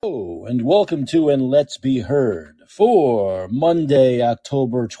and welcome to And Let's Be Heard for Monday,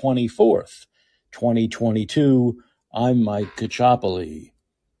 October 24th, 2022. I'm Mike Kachopoli.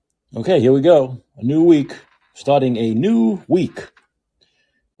 Okay, here we go. A new week, starting a new week,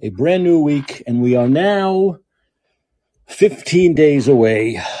 a brand new week, and we are now 15 days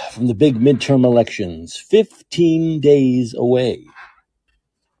away from the big midterm elections. 15 days away.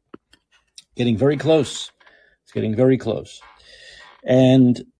 Getting very close. It's getting very close.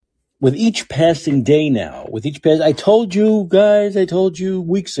 And with each passing day now, I told you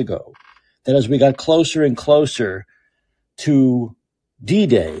weeks ago that as we got closer and closer to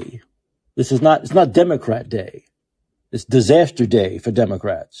D-Day, it's not Democrat Day. It's disaster day for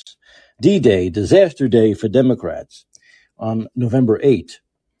Democrats. D-Day, disaster day for Democrats on November 8th,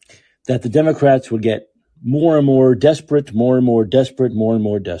 that the Democrats would get more and more desperate, more and more desperate, more and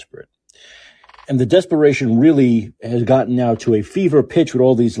more desperate. And the desperation really has gotten now to a fever pitch with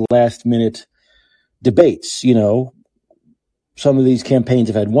all these last-minute debates. You know, some of these campaigns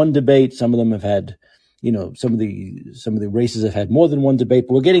have had one debate. Some of them have had, some of the races have had more than one debate.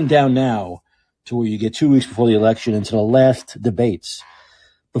 But we're getting down now to where you get 2 weeks before the election into the last debates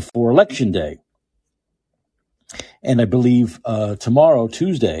before Election Day. And I believe tomorrow,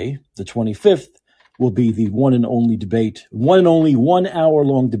 Tuesday, the 25th, will be the one and only 1 hour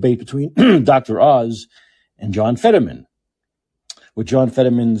long debate between Dr. Oz and John Fetterman, with John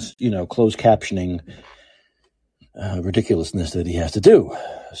Fetterman's, closed captioning ridiculousness that he has to do.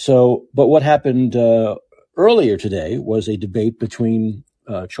 So, but what happened earlier today was a debate between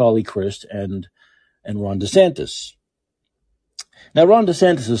Charlie Crist and Ron DeSantis. Now, Ron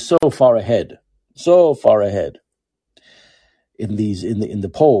DeSantis is so far ahead in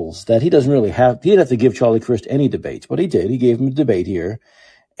the polls that he didn't have to give Charlie Crist any debates, but he did. He gave him a debate here.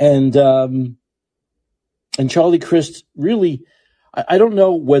 And Charlie Crist really, I don't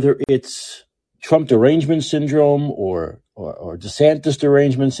know whether it's Trump derangement syndrome or DeSantis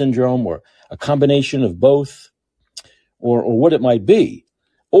derangement syndrome or a combination of both or what it might be,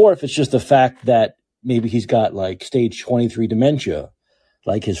 or if it's just the fact that maybe he's got like stage 23 dementia,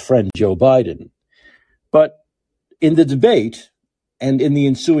 like his friend Joe Biden. But in the debate and in the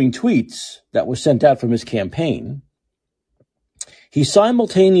ensuing tweets that were sent out from his campaign, he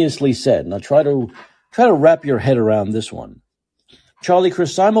simultaneously said, now try to wrap your head around this one. Charlie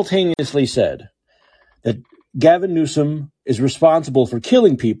Crist simultaneously said that Gavin Newsom is responsible for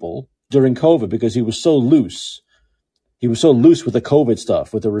killing people during COVID because he was so loose. He was so loose with the COVID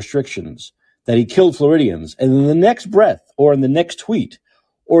stuff, with the restrictions, that he killed Floridians. And in the next breath, or in the next tweet,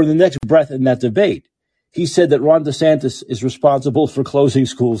 or in the next breath in that debate, he said that Ron DeSantis is responsible for closing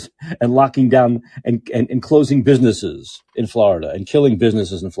schools and locking down and closing businesses in Florida and killing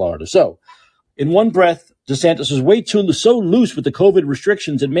businesses in Florida. So in one breath, DeSantis was so loose with the COVID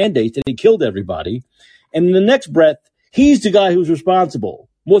restrictions and mandates that he killed everybody. And in the next breath, he's the guy who's responsible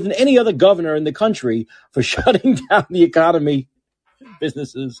more than any other governor in the country for shutting down the economy,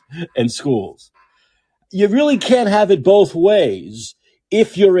 businesses, and schools. You really can't have it both ways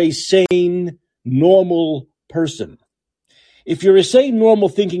if you're a sane, normal person. If you're a sane, normal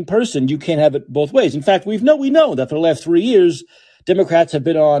thinking person, you can't have it both ways. In fact, we know that for the last 3 years, Democrats have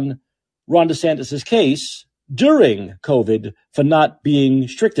been on Ron DeSantis' case during COVID for not being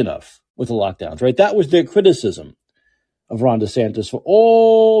strict enough with the lockdowns, right? That was their criticism of Ron DeSantis for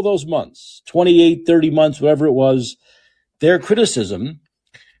all those months, 28, 30 months, whatever it was. Their criticism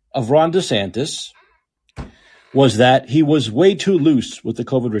of Ron DeSantis was that he was way too loose with the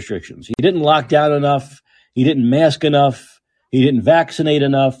COVID restrictions. He didn't lock down enough. He didn't mask enough. He didn't vaccinate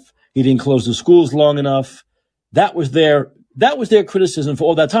enough. He didn't close the schools long enough. That was their criticism for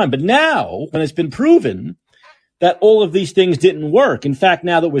all that time. But now, when it's been proven that all of these things didn't work, in fact,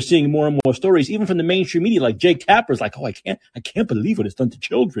 now that we're seeing more and more stories, even from the mainstream media, like Jake Tapper's like, I can't believe what it's done to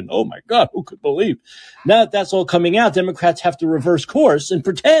children. Oh my God, who could believe? Now that that's all coming out, Democrats have to reverse course and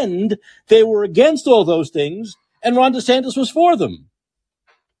pretend they were against all those things and Ron DeSantis was for them.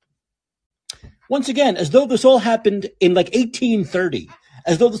 Once again, as though this all happened in like 1830,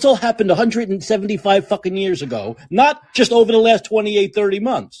 as though this all happened 175 fucking years ago, not just over the last 28, 30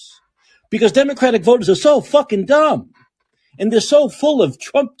 months. Because Democratic voters are so fucking dumb. And they're so full of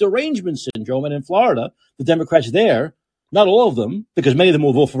Trump derangement syndrome. And in Florida, the Democrats there, not all of them, because many of them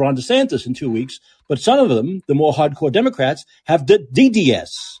will vote for Ron DeSantis in 2 weeks, but some of them, the more hardcore Democrats, have the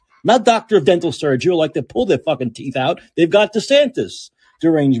DDS, not doctor of dental surgery, like they pull their fucking teeth out. They've got DeSantis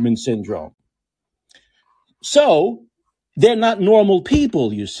derangement syndrome. So they're not normal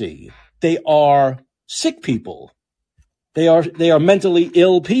people, you see. They are sick people. They are mentally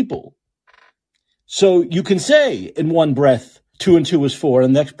ill people. So you can say in one breath 2 and 2 is 4,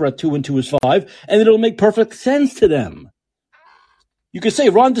 and the next breath 2 and 2 is 5, and it'll make perfect sense to them. You could say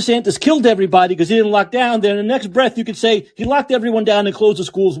Ron DeSantis killed everybody because he didn't lock down. Then in the next breath, you could say he locked everyone down and closed the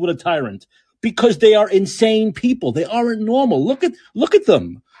schools with a tyrant, because they are insane people. They aren't normal. Look at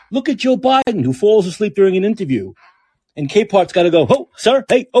them. Look at Joe Biden, who falls asleep during an interview. And Capehart's got to go, oh, sir,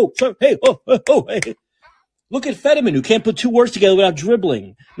 hey, oh, sir, hey, oh, hey. Look at Fetterman, who can't put two words together without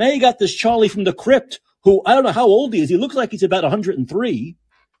dribbling. Now you got this Charlie from the crypt, who I don't know how old he is. He looks like he's about 103.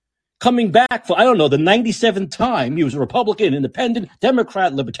 Coming back for, I don't know, the 97th time. He was a Republican, Independent,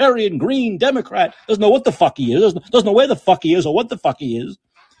 Democrat, Libertarian, Green, Democrat. Doesn't know what the fuck he is. Doesn't know where the fuck he is or what the fuck he is.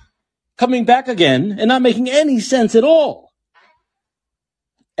 Coming back again and not making any sense at all.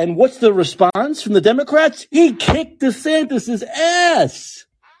 And what's the response from the Democrats? He kicked DeSantis' ass.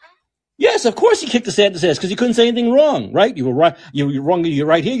 Yes, of course he kicked DeSantis' ass because he couldn't say anything wrong, right? You were right. You're wrong. You're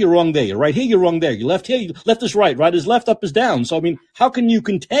right here. You're wrong there. You're right here. You're wrong there. You left here. Left is right. Right is left. Up is down. So, I mean, how can you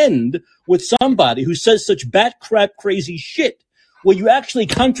contend with somebody who says such bat crap crazy shit where you actually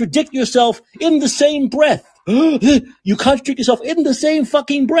contradict yourself in the same breath? You contradict yourself in the same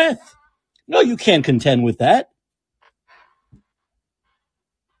fucking breath. No, you can't contend with that.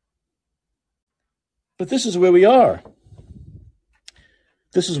 But this is where we are.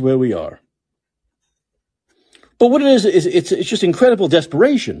 This is where we are. But what it is it's just incredible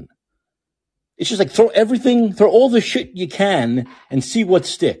desperation. It's just like throw all the shit you can and see what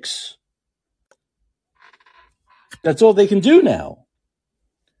sticks. That's all they can do now.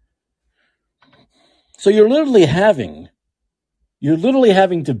 So you're literally having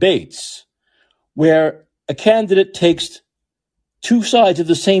debates where a candidate takes two sides of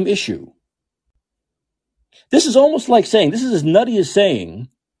the same issue. This is almost like saying, this is as nutty as saying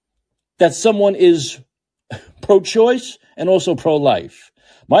that someone is pro-choice and also pro-life.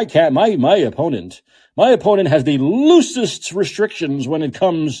 My opponent has the loosest restrictions when it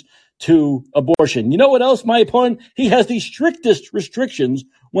comes to abortion. You know what else? My opponent, he has the strictest restrictions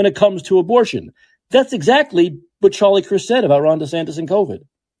when it comes to abortion. That's exactly what Charlie Crist said about Ron DeSantis and COVID.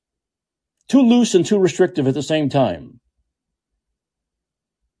 Too loose and too restrictive at the same time.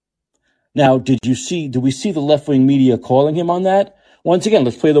 Now, do we see the left-wing media calling him on that? Once again,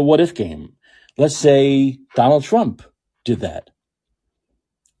 let's play the what-if game. Let's say Donald Trump did that.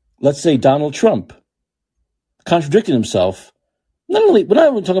 Let's say Donald Trump contradicted himself. We're not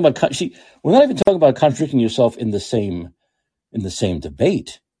even talking about contradicting yourself in the same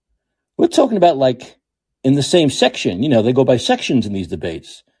debate. We're talking about like in the same section. You know, they go by sections in these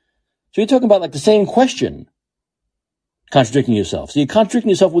debates. So you're talking about like the same question. Contradicting yourself. So you're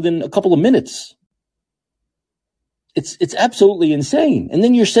contradicting yourself within a couple of minutes. It's absolutely insane. And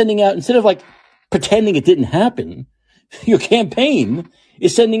then you're sending out, instead of like pretending it didn't happen, your campaign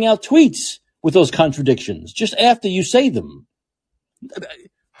is sending out tweets with those contradictions just after you say them.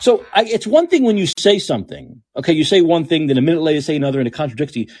 So it's one thing when you say something. Okay, you say one thing, then a minute later say another and it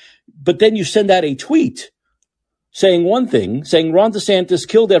contradicts you. But then you send out a tweet saying one thing, saying Ron DeSantis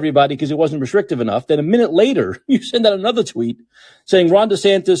killed everybody because it wasn't restrictive enough. Then a minute later, you send out another tweet saying Ron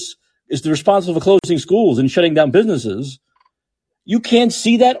DeSantis is responsible for closing schools and shutting down businesses. You can't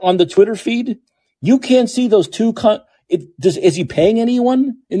see that on the Twitter feed. You can't see those two. Is he paying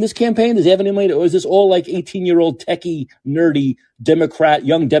anyone in this campaign? Does he have any money? Or is this all like 18-year-old techie, nerdy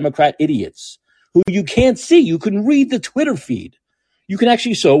young Democrat idiots who you can't see? You can read the Twitter feed. You can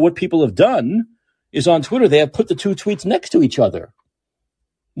actually, so what people have done is on Twitter, they have put the two tweets next to each other.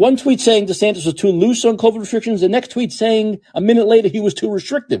 One tweet saying DeSantis was too loose on COVID restrictions. The next tweet saying a minute later he was too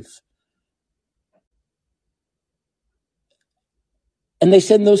restrictive. And they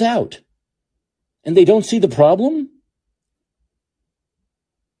send those out. And they don't see the problem.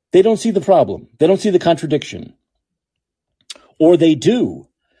 They don't see the problem. They don't see the contradiction. Or they do.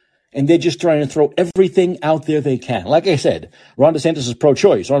 And they're just trying to throw everything out there they can. Like I said, Ron DeSantis is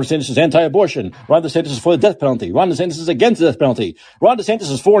pro-choice. Ron DeSantis is anti-abortion. Ron DeSantis is for the death penalty. Ron DeSantis is against the death penalty. Ron DeSantis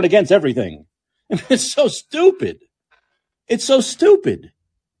is for and against everything. It's so stupid. It's so stupid.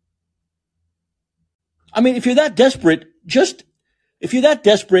 I mean, if you're that desperate,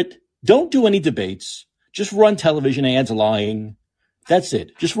 don't do any debates. Just run television ads lying. That's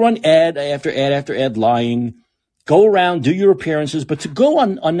it. Just run ad after ad after ad lying. Go around, do your appearances, but to go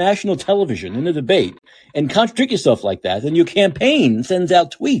on national television in a debate and contradict yourself like that, then your campaign sends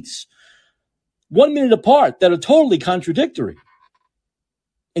out tweets 1 minute apart that are totally contradictory.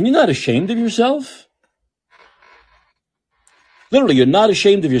 And you're not ashamed of yourself? Literally, you're not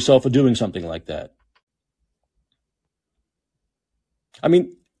ashamed of yourself for doing something like that. I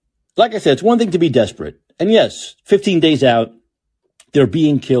mean, like I said, it's one thing to be desperate. And yes, 15 days out, They're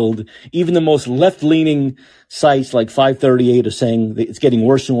being killed. Even the most left-leaning sites like 538 are saying that it's getting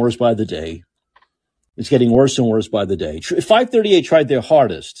worse and worse by the day. It's getting worse and worse by the day. 538 tried their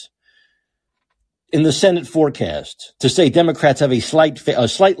hardest in the Senate forecast to say Democrats have a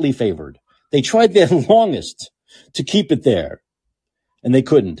slightly favored. They tried their longest to keep it there, and they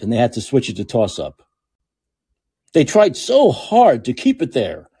couldn't, and they had to switch it to toss-up. They tried so hard to keep it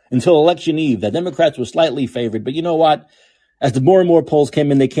there until election eve that Democrats were slightly favored. But you know what? As the more and more polls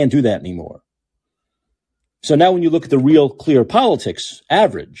came in, they can't do that anymore. So now when you look at the real clear politics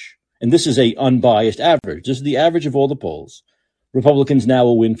average, and this is a unbiased average, this is the average of all the polls, Republicans now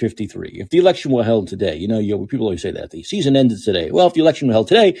will win 53. If the election were held today, people always say that the season ended today. Well, if the election were held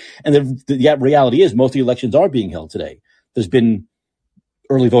today, and the reality is most of the elections are being held today. There's been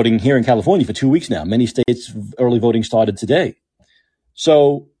early voting here in California for 2 weeks now. Many states, early voting started today.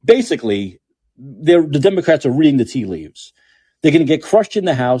 So basically, the Democrats are reading the tea leaves. They're going to get crushed in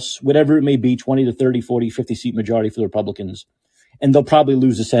the House, whatever it may be, 20 to 30, 40, 50 seat majority for the Republicans. And they'll probably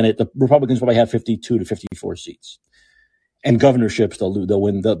lose the Senate. The Republicans probably have 52 to 54 seats. And governorships, they'll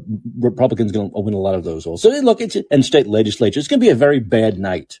win. The Republicans going to win a lot of those also. Look, and state legislature. It's going to be a very bad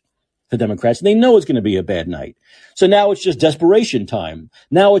night for Democrats. And they know it's going to be a bad night. So now it's just desperation time.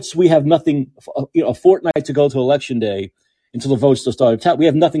 Now we have nothing, a fortnight to go to election day until the votes still start. We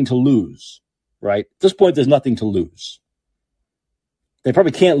have nothing to lose, right? At this point, there's nothing to lose. They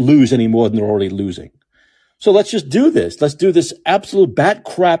probably can't lose any more than they're already losing. So let's just do this. Let's do this absolute bat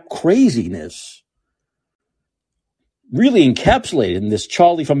crap craziness, really encapsulated in this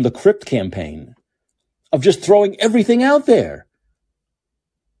Charlie from the Crypt campaign of just throwing everything out there.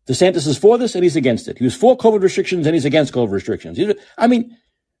 DeSantis is for this and he's against it. He was for COVID restrictions and he's against COVID restrictions. I mean,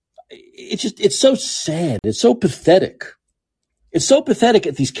 it's so sad. It's so pathetic. It's so pathetic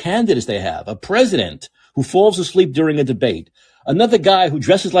at these candidates they have. A president who falls asleep during a debate. Another guy who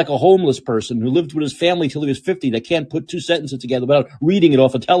dresses like a homeless person who lived with his family till he was 50 that can't put two sentences together without reading it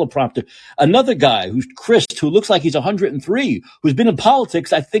off a teleprompter. Another guy who's Chris, who looks like he's 103, who's been in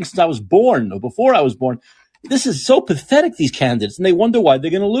politics, I think, since I was born or before I was born. This is so pathetic, these candidates, and they wonder why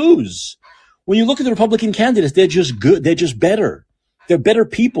they're going to lose. When you look at the Republican candidates, they're just good. They're just better. They're better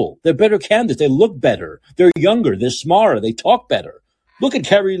people. They're better candidates. They look better. They're younger. They're smarter. They talk better. Look at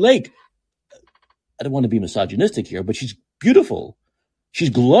Carrie Lake. I don't want to be misogynistic here, but she's beautiful. She's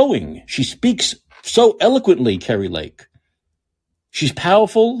glowing. She speaks so eloquently, Carrie Lake. She's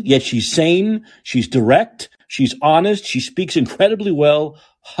powerful, yet she's sane. She's direct. She's honest. She speaks incredibly well,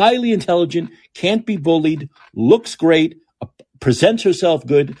 highly intelligent, can't be bullied, looks great, presents herself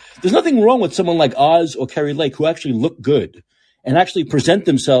good. There's nothing wrong with someone like Oz or Carrie Lake who actually look good and actually present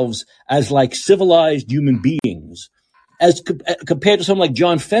themselves as like civilized human beings, as compared to someone like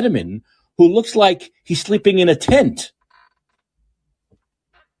John Fetterman, who looks like he's sleeping in a tent.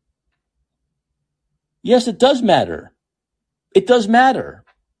 Yes, it does matter. It does matter.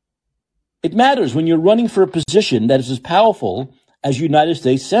 It matters when you're running for a position that is as powerful as United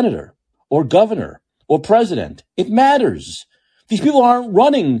States Senator or governor or president. It matters. These people aren't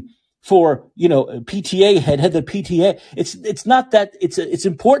running for, PTA head of the PTA. It's not that. It's an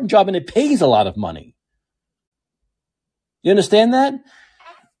important job and it pays a lot of money. You understand that?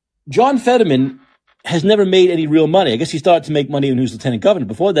 John Fetterman has never made any real money. I guess he started to make money when he was lieutenant governor.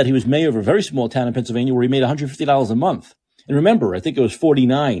 Before that, he was mayor of a very small town in Pennsylvania where he made $150 a month. And remember, I think it was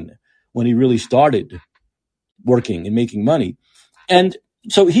 49 when he really started working and making money. And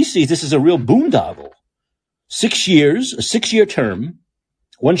so he sees this as a real boondoggle. 6 years, a 6-year term.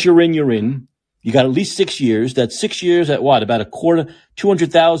 Once you're in, you're in. You got at least 6 years. That's 6 years at what? About a quarter,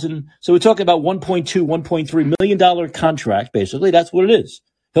 200,000. So we're talking about $1.2, $1.3 million contract, basically. That's what it is.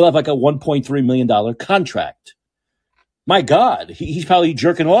 He'll have like a $1.3 million contract. My God, he's probably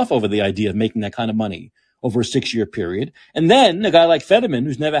jerking off over the idea of making that kind of money over a 6-year period. And then a guy like Fetterman,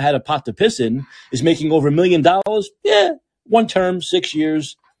 who's never had a pot to piss in, is making over $1 million. Yeah, one term, 6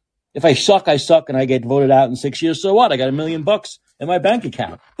 years. If I suck, I suck, and I get voted out in 6 years. So what? I got $1 million in my bank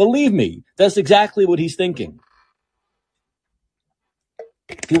account. Believe me, that's exactly what he's thinking.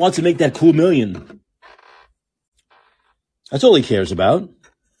 He wants to make that cool million. That's all he cares about.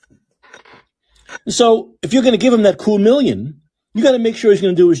 So if you're going to give him that cool million, you got to make sure he's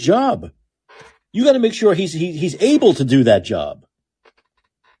going to do his job. You got to make sure he's able to do that job.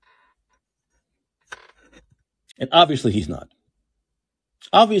 And obviously he's not.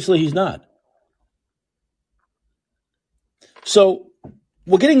 Obviously he's not. So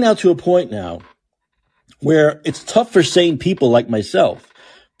we're getting now to a point now where it's tough for sane people like myself,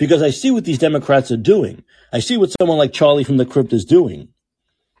 because I see what these Democrats are doing. I see what someone like Charlie from the Crypt is doing.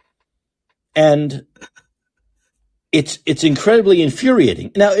 And it's incredibly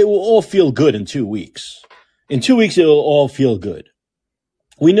infuriating. Now, it will all feel good in 2 weeks. In 2 weeks, it will all feel good.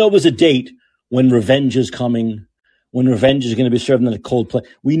 We know there's a date when revenge is coming, when revenge is going to be served in a cold plate.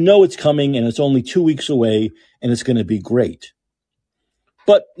 We know it's coming, and it's only 2 weeks away, and it's going to be great.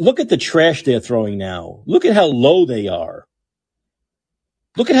 But look at the trash they're throwing now. Look at how low they are.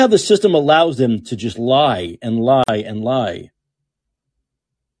 Look at how the system allows them to just lie and lie and lie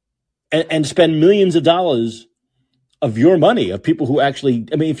and spend millions of dollars of your money, of people who actually,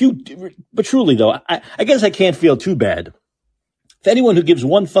 but truly though, I guess I can't feel too bad. If anyone who gives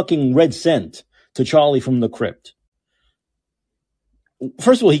one fucking red cent to Charlie from the crypt,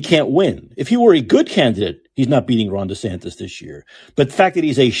 first of all, he can't win. If he were a good candidate, he's not beating Ron DeSantis this year. But the fact that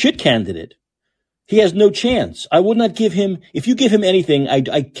he's a shit candidate, he has no chance. I would not give him, if you give him anything,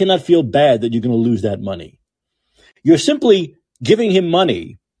 I cannot feel bad that you're going to lose that money. You're simply giving him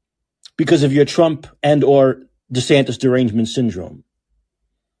money because of your Trump and or DeSantis derangement syndrome.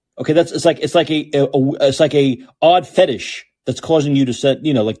 Okay, it's like a odd fetish that's causing you to set,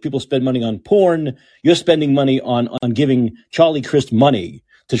 like people spend money on porn. You're spending money on giving Charlie Crist money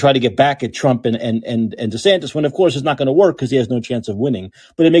to try to get back at Trump and DeSantis, when of course it's not going to work because he has no chance of winning.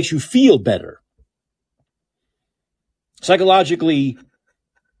 But it makes you feel better. Psychologically,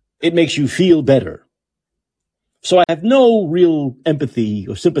 it makes you feel better. So I have no real empathy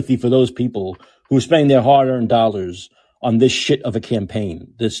or sympathy for those people who are spending their hard-earned dollars on this shit of a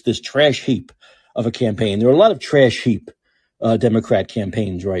campaign, this trash heap of a campaign. There are a lot of trash heap Democrat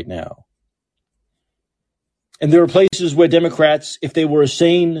campaigns right now. And there are places where Democrats, if they were a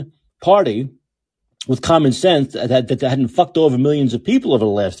sane party with common sense that hadn't fucked over millions of people over the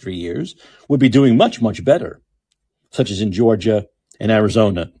last 3 years, would be doing much, much better, such as in Georgia and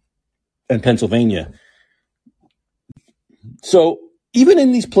Arizona and Pennsylvania. So even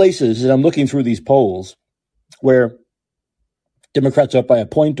in these places, and I'm looking through these polls where Democrats are up by a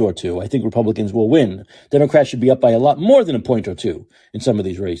point or two, I think Republicans will win. Democrats should be up by a lot more than a point or two in some of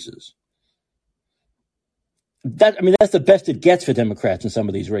these races. That's the best it gets for Democrats in some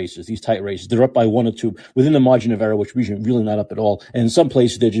of these races, these tight races. They're up by 1 or 2 within the margin of error, which we're really not up at all. And in some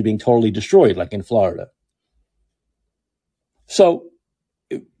places, they're just being totally destroyed, like in Florida. So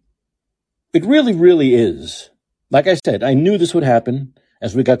it really, really is. Like I said, I knew this would happen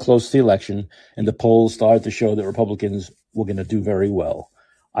as we got close to the election and the polls started to show that Republicans were going to do very well.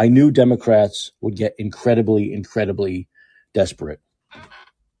 I knew Democrats would get incredibly, incredibly desperate.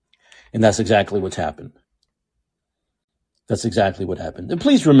 And that's exactly what's happened. That's exactly what happened. And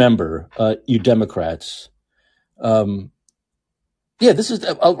please remember, you Democrats, I'll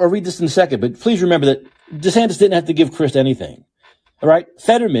read this in a second, but please remember that DeSantis didn't have to give Crist anything. All right?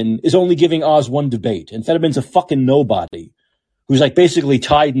 Fetterman is only giving Oz one debate, and Fetterman's a fucking nobody who's like basically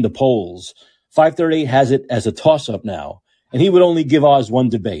tied in the polls. 538 has it as a toss-up now, and he would only give Oz one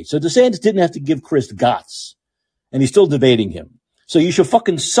debate. So DeSantis didn't have to give Crist Gotts, and he's still debating him. So you should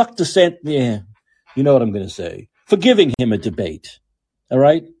fucking suck DeSantis. Yeah, you know what I'm going to say. For giving him a debate. All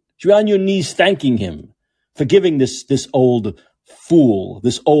right? You're on your knees thanking him for giving this old fool,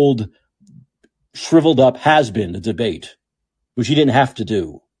 this old shriveled up has-been a debate, which he didn't have to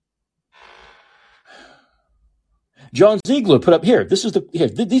do. John Ziegler put up here. These are the these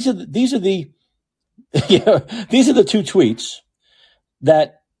are the 2 tweets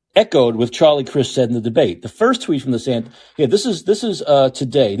that echoed what Charlie Crist said in the debate. The first tweet from this is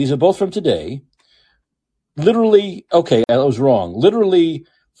today. These are both from today. Literally, okay, I was wrong. Literally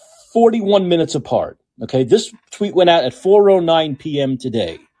 41 minutes apart. Okay, this tweet went out at 4:09 p.m.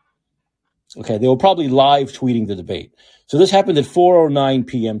 today. Okay, they were probably live tweeting the debate. So this happened at 4:09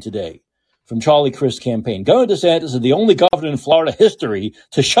 p.m. today from Charlie Crist's campaign. Governor DeSantis is the only governor in Florida history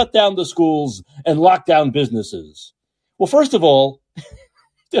to shut down the schools and lock down businesses. Well, first of all,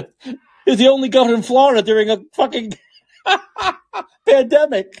 he's the only governor in Florida during a fucking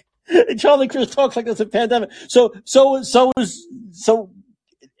pandemic. And Charlie Crist talks like it's a pandemic. So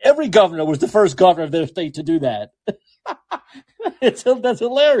every governor was the first governor of their state to do that. That's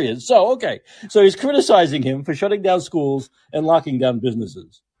hilarious. So he's criticizing him for shutting down schools and locking down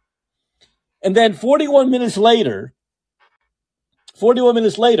businesses. And then 41 minutes later, at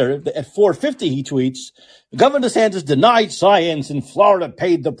 4:50, he tweets, Governor DeSantis denied science and Florida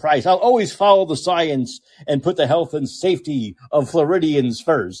paid the price. I'll always follow the science and put the health and safety of Floridians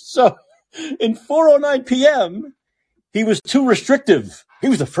first. So in 4:09 p.m., he was too restrictive. He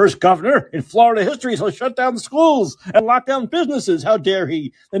was the first governor in Florida history to shut down schools and lock down businesses. How dare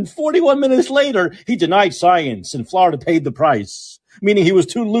he? Then 41 minutes later, he denied science and Florida paid the price, meaning he was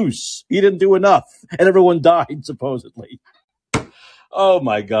too loose. He didn't do enough, and everyone died, supposedly. Oh,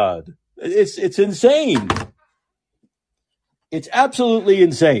 my God. It's insane. It's absolutely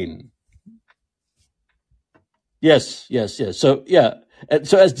insane. Yes. So, yeah.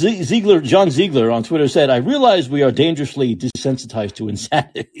 So as John Ziegler on Twitter said, I realize we are dangerously desensitized to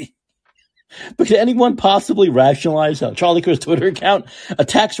insanity. But can anyone possibly rationalize how Charlie Kirk's Twitter account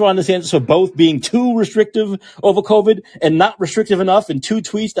attacks Ron DeSantis for both being too restrictive over COVID and not restrictive enough in two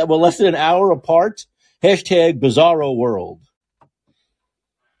tweets that were less than an hour apart? Hashtag bizarro world.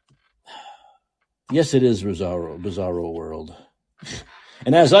 Yes, it is bizarro world.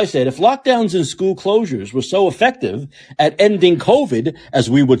 And as I said, if lockdowns and school closures were so effective at ending COVID as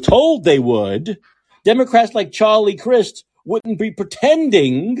we were told they would, Democrats like Charlie Crist wouldn't be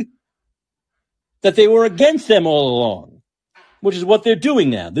pretending that they were against them all along, which is what they're doing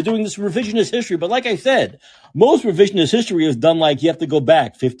now. They're doing this revisionist history. But like I said, most revisionist history is done like you have to go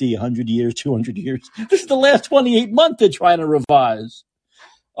back 50, 100 years, 200 years. This is the last 28 months they're trying to revise.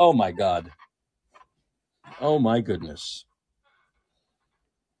 Oh, my God. Oh, my goodness.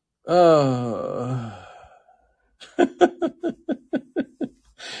 And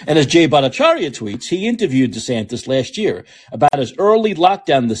as Jay Bhattacharya tweets, he interviewed DeSantis last year about his early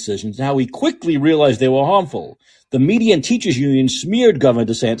lockdown decisions and how he quickly realized they were harmful. The media and teachers union smeared Governor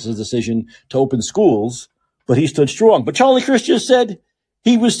DeSantis' decision to open schools, but he stood strong. But Charlie Crist just said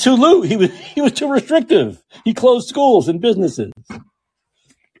he was too loose. He was too restrictive. He closed schools and businesses.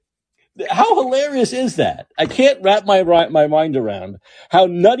 How hilarious is that? I can't wrap my mind around how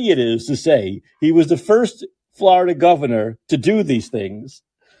nutty it is to say he was the first Florida governor to do these things,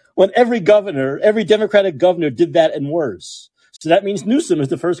 when every Democratic governor did that and worse. So that means Newsom is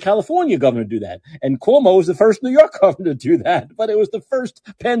the first California governor to do that. And Cuomo is the first New York governor to do that. But it was the first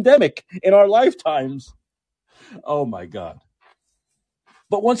pandemic in our lifetimes. Oh, my God.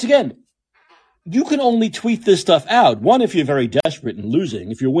 But once again, you can only tweet this stuff out. One, if you're very desperate and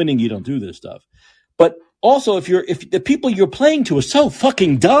losing. If you're winning, you don't do this stuff. But also, if the people you're playing to are so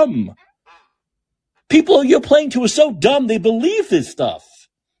fucking dumb. People you're playing to are so dumb, they believe this stuff.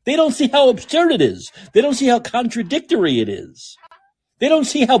 They don't see how absurd it is. They don't see how contradictory it is. They don't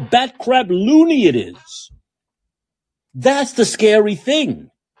see how bat crap loony it is. That's the scary thing.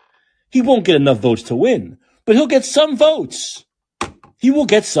 He won't get enough votes to win, but he'll get some votes. He will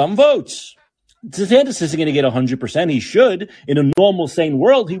get some votes. DeSantis isn't going to get 100%. He should. In a normal, sane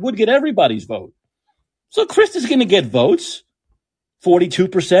world, he would get everybody's vote. So Crist is going to get votes.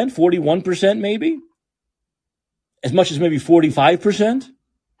 42%, 41% maybe. As much as maybe 45%.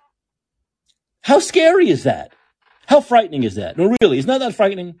 How scary is that? How frightening is that? No, really, it's not that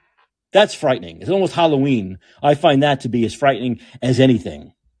frightening. That's frightening. It's almost Halloween. I find that to be as frightening as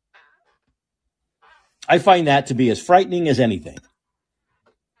anything. I find that to be as frightening as anything.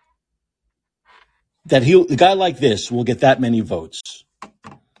 That a guy like this will get that many votes.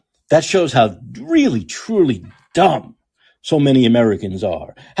 That shows how really, truly dumb so many Americans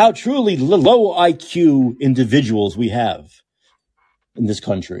are. How truly low IQ individuals we have in this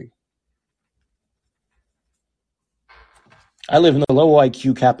country. I live in the low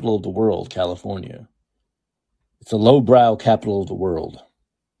IQ capital of the world, California. It's the lowbrow capital of the world.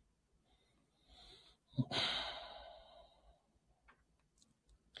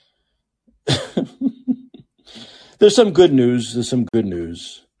 There's some good news. The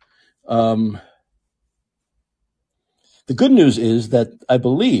good news is that I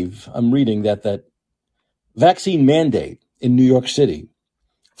believe I'm reading that vaccine mandate in New York City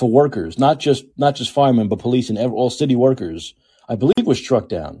for workers, not just firemen, but police and all city workers, I believe was struck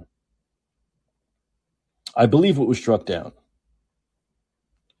down. I believe it was struck down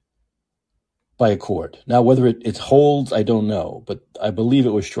by a court. Now, whether it holds, I don't know, but I believe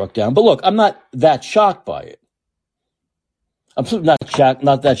it was struck down. But look, I'm not that shocked by it. I'm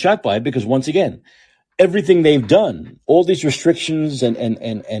not that shocked by it because, once again, everything they've done, all these restrictions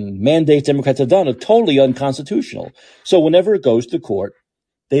and mandates Democrats have done are totally unconstitutional. So whenever it goes to court,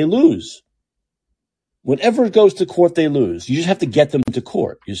 they lose. Whenever it goes to court, they lose. You just have to get them to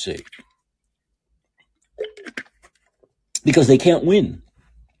court, you see. Because they can't win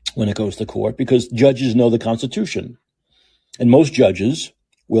when it goes to court because judges know the Constitution. And most judges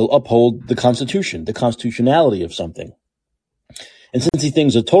will uphold the Constitution, the constitutionality of something. And since these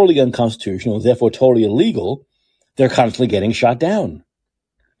things are totally unconstitutional, therefore totally illegal, they're constantly getting shot down.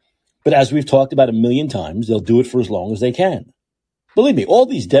 But as we've talked about a million times, they'll do it for as long as they can. Believe me, all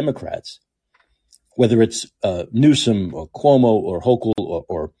these Democrats, whether it's Newsom or Cuomo or Hochul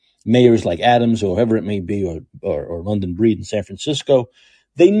or mayors like Adams or whoever it may be, or London Breed in San Francisco,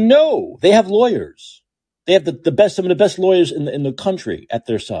 they know they have lawyers. They have some of the best lawyers in the country at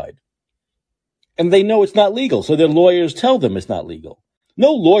their side. And they know it's not legal, so their lawyers tell them it's not legal.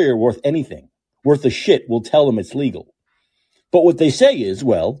 No lawyer worth anything, worth a shit, will tell them it's legal. But what they say is,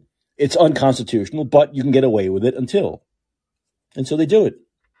 well, it's unconstitutional, but you can get away with it until. And so they do it.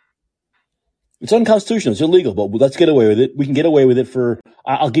 It's unconstitutional. It's illegal, but let's get away with it. We can get away with it for,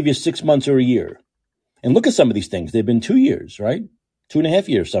 I'll give you 6 months or a year. And look at some of these things. They've been 2 years, right? 2.5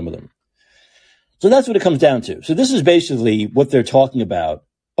 years, some of them. So that's what it comes down to. So this is basically what they're talking about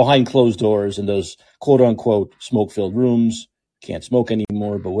behind closed doors in those quote unquote smoke-filled rooms. Can't smoke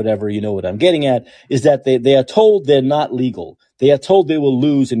anymore, but whatever, you know what I'm getting at, is that they are told they're not legal. They are told they will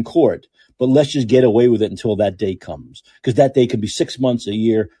lose in court, but let's just get away with it until that day comes. Because that day could be 6 months, a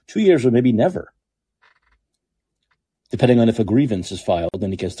year, 2 years, or maybe never. Depending on if a grievance is filed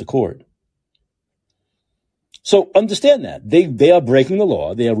and it gets to court. So understand that. They are breaking the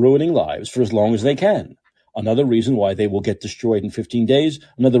law. They are ruining lives for as long as they can. Another reason why they will get destroyed in 15 days.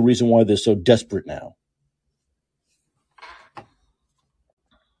 Another reason why they're so desperate now.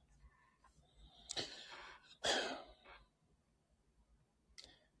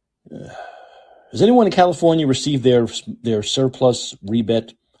 Has anyone in California received their surplus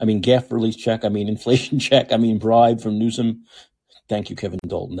rebate? I mean, gaffe release check. I mean, inflation check. I mean, bribe from Newsom. Thank you, Kevin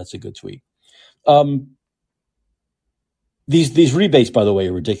Dalton. That's a good tweet. These rebates, by the way,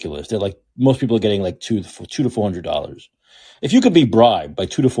 are ridiculous. They're like, most people are getting like $200 to $400. If you could be bribed by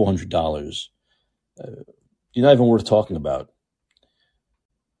 $200 to $400, you're not even worth talking about.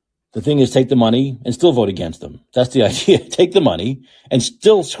 The thing is, take the money and still vote against them. That's the idea. Take the money and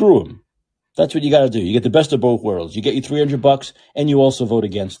still screw them. That's what you got to do. You get the best of both worlds. You get your $300 and you also vote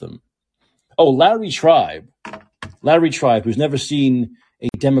against them. Oh, Larry Tribe, who's never seen a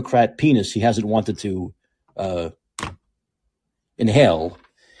Democrat penis he hasn't wanted to inhale,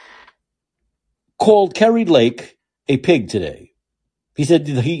 called Kerry Lake a pig today. He said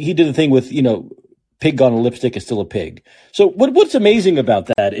he did a thing with, pig on a lipstick is still a pig. So what's amazing about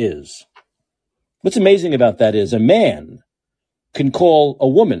that is a man can call a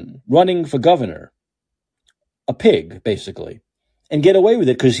woman running for governor a pig, basically, and get away with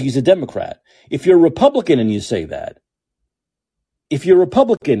it because he's a Democrat. If you're a Republican and you say that,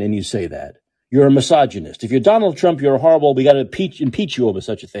 you're a misogynist. If you're Donald Trump, you're horrible. We got to impeach you over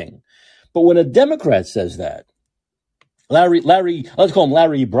such a thing. But when a Democrat says that, Larry, let's call him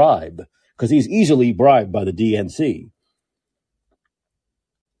Larry Bribe, because he's easily bribed by the DNC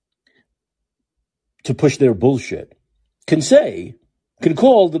to push their bullshit, can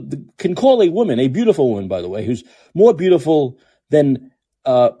call a woman, a beautiful woman, by the way, who's more beautiful than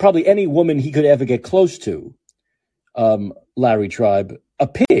probably any woman he could ever get close to, Larry Tribe, a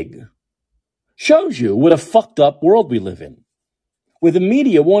pig. Shows you what a fucked up world we live in, where the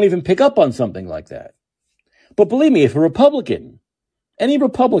media won't even pick up on something like that. But believe me, if any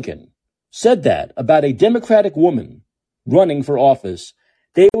Republican said that about a Democratic woman running for office,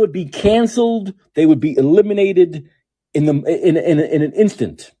 they would be canceled. They would be eliminated in an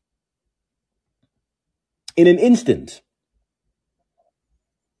instant. In an instant.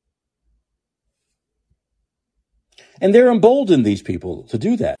 And they're emboldened, these people, to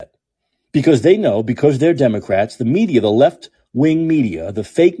do that. Because they know, because they're Democrats, the media, the left-wing media, the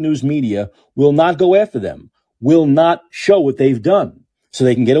fake news media will not go after them, will not show what they've done, so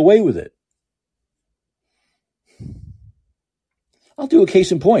they can get away with it. I'll do a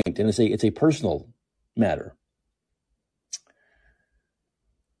case in point, and it's a personal matter.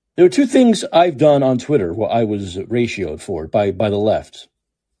 There are two things I've done on Twitter where I was ratioed for by the left,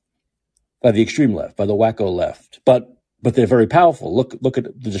 by the extreme left, by the wacko left. But they're very powerful. Look at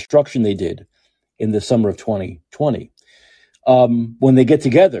the destruction they did in the summer of 2020. When they get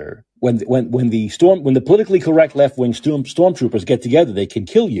together, when the politically correct left-wing stormtroopers get together, they can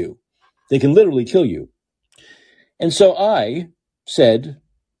kill you. They can literally kill you. And so I said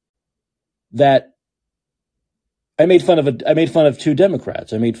that I made fun of two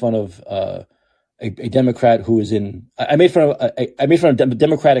Democrats. I made fun of a Democrat who is in. I made fun of a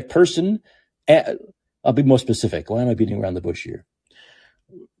Democratic person. I'll be more specific. Why am I beating around the bush here?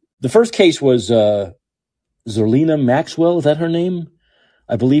 The first case was Zerlina Maxwell. Is that her name?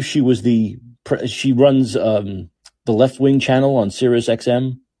 I believe she was she runs the left-wing channel on Sirius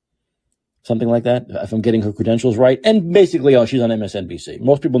XM, something like that, if I'm getting her credentials right. And basically, she's on MSNBC.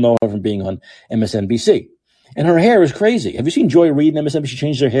 Most people know her from being on MSNBC. And her hair is crazy. Have you seen Joy Reid in MSNBC? She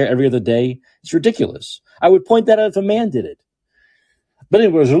changes her hair every other day. It's ridiculous. I would point that out if a man did it. But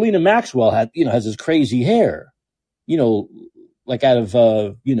anyway, Zerlina Maxwell has this crazy hair, like out of,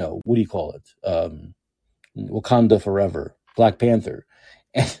 what do you call it? Wakanda Forever, Black Panther.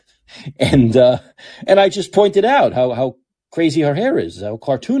 And I just pointed out how crazy her hair is, how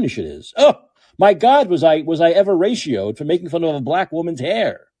cartoonish it is. Oh my God, was I ever ratioed for making fun of a black woman's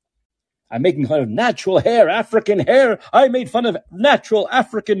hair? I'm making fun of natural hair, African hair. I made fun of natural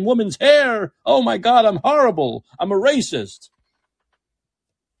African woman's hair. Oh my God, I'm horrible. I'm a racist.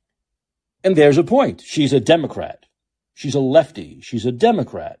 And there's a point. She's a Democrat. She's a lefty. She's a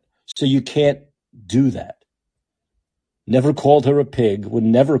Democrat. So you can't do that. Never called her a pig. Would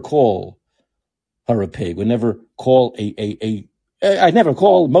never call her a pig. Would never call I never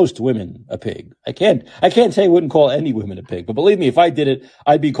call most women a pig. I can't say I wouldn't call any women a pig. But believe me, if I did it,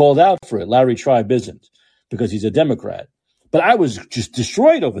 I'd be called out for it. Larry Tribe isn't, because he's a Democrat. But I was just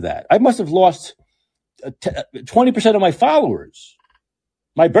destroyed over that. I must have lost 20% of my followers,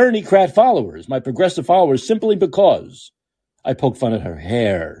 my Bernie Crat followers, my progressive followers, simply because I poked fun at her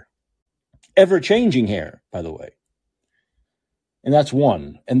hair. Ever-changing hair, by the way. And that's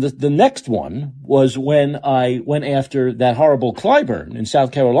one. And the next one was when I went after that horrible Clyburn in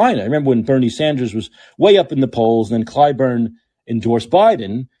South Carolina. I remember when Bernie Sanders was way up in the polls, and then Clyburn endorsed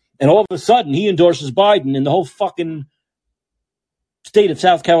Biden, and all of a sudden he endorses Biden, and the whole fucking state of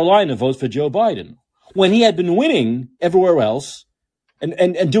South Carolina votes for Joe Biden, when he had been winning everywhere else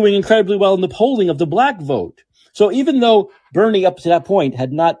and doing incredibly well in the polling of the black vote. So even though Bernie, up to that point,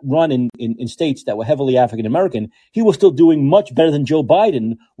 had not run in states that were heavily African-American, he was still doing much better than Joe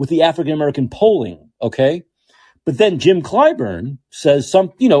Biden with the African-American polling, okay? But then Jim Clyburn says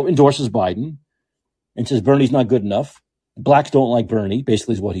endorses Biden and says Bernie's not good enough. Blacks don't like Bernie,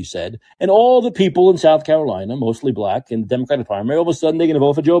 basically is what he said. And all the people in South Carolina, mostly black, in the Democratic primary, all of a sudden they're going to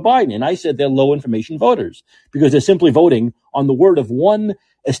vote for Joe Biden. And I said they're low information voters because they're simply voting on the word of one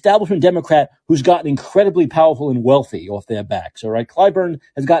establishment Democrat who's gotten incredibly powerful and wealthy off their backs. All right. Clyburn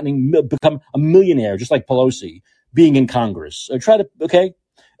has become a millionaire, just like Pelosi, being in Congress.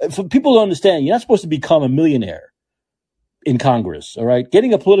 For people to understand, you're not supposed to become a millionaire in Congress. All right.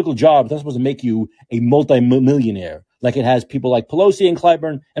 Getting a political job is not supposed to make you a multi-millionaire like it has people like Pelosi and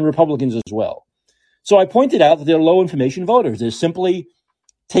Clyburn and Republicans as well. So I pointed out that they're low information voters. They're simply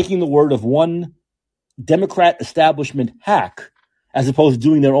taking the word of one Democrat establishment hack as opposed to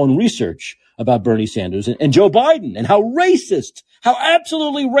doing their own research about Bernie Sanders and Joe Biden and how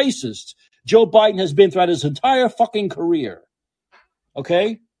absolutely racist Joe Biden has been throughout his entire fucking career.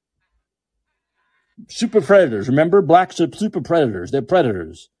 Okay? Super predators. Remember? Blacks are super predators. They're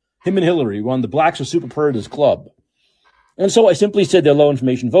predators. Him and Hillary were on the Blacks are Super Predators Club. And so I simply said they're low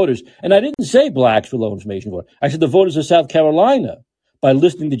information voters. And I didn't say blacks were low information voters. I said the voters of South Carolina, by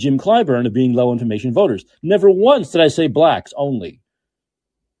listening to Jim Clyburn, of being low information voters. Never once did I say blacks only.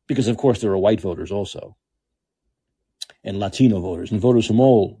 Because, of course, there are white voters also. And Latino voters and voters from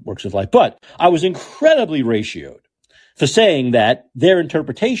all walks of life. But I was incredibly ratioed for saying that their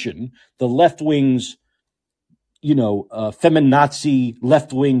interpretation, the left wing's, feminazi,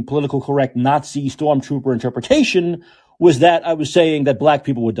 left-wing, political correct Nazi stormtrooper interpretation, was that I was saying that black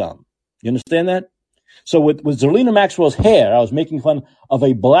people were dumb. You understand that? So with Zerlina Maxwell's hair, I was making fun of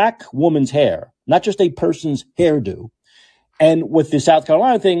a black woman's hair, not just a person's hairdo. And with the South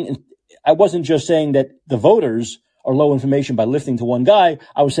Carolina thing, I wasn't just saying that the voters are low information by listening to one guy.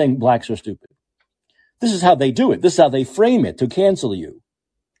 I was saying blacks are stupid. This is how they do it. This is how they frame it to cancel you.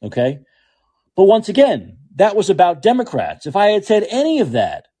 Okay? But once again, that was about Democrats. If I had said any of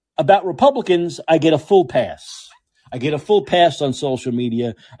that about Republicans, I get a full pass. I get a full pass on social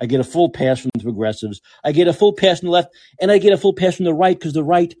media. I get a full pass from the progressives. I get a full pass from the left, and I get a full pass from the right because the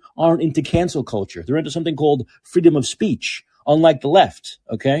right aren't into cancel culture. They're into something called freedom of speech, unlike the left,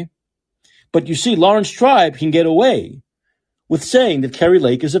 okay? But you see, Lawrence Tribe can get away with saying that Kari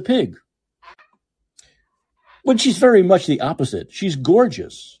Lake is a pig, when she's very much the opposite. She's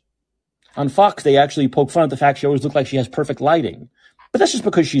gorgeous. On Fox, they actually poke fun at the fact she always looks like she has perfect lighting. But that's just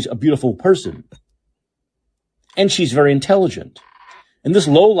because she's a beautiful person. And she's very intelligent. And this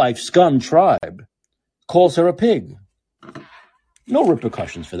lowlife scum Tribe calls her a pig. No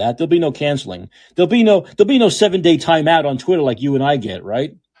repercussions for that. There'll be no canceling. There'll be no 7-day timeout on Twitter like you and I get,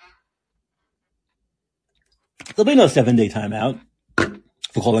 right? There'll be no 7-day timeout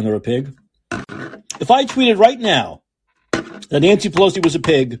for calling her a pig. If I tweeted right now that Nancy Pelosi was a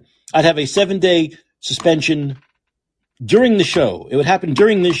pig, I'd have a 7-day suspension during the show. It would happen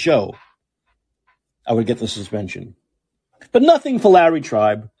during this show. I would get the suspension. But nothing for Larry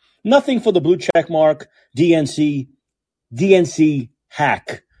Tribe. Nothing for the blue check mark DNC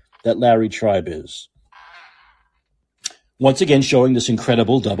hack that Larry Tribe is. Once again, showing this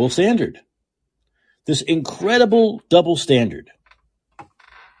incredible double standard. This incredible double standard.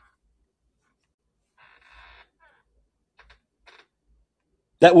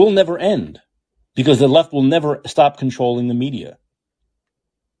 That will never end because the left will never stop controlling the media.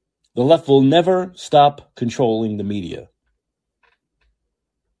 The left will never stop controlling the media.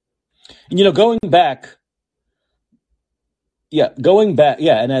 And going back,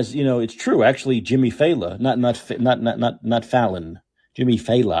 and as you know, it's true. Actually, Jimmy Fallon, not Fallon, Jimmy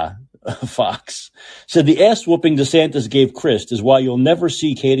Fallon, Fox said the ass whooping DeSantis gave Christ is why you'll never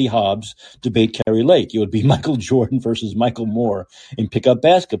see Katie Hobbs debate Kerry Lake. It would be Michael Jordan versus Michael Moore in pickup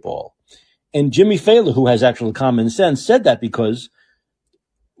basketball. And Jimmy Fallon, who has actual common sense, said that because,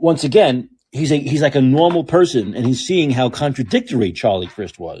 once again, he's like a normal person, and he's seeing how contradictory Charlie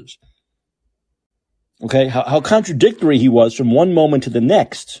Crist was. Okay, how contradictory he was from one moment to the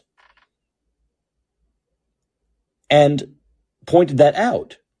next, and pointed that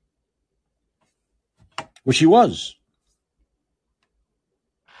out, which he was.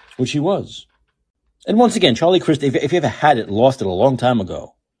 And once again, Charlie Crist, if you ever had it, lost it a long time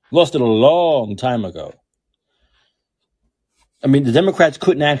ago. I mean, the Democrats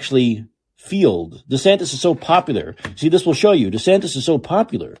couldn't actually field. DeSantis is so popular. See, this will show you. DeSantis is so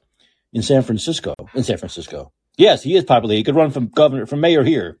popular in San Francisco. Yes, he is popular. He could run for mayor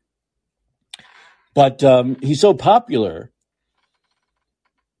here. But he's so popular,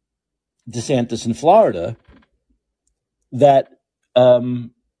 DeSantis in Florida, that the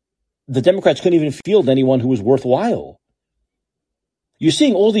Democrats couldn't even field anyone who was worthwhile. You're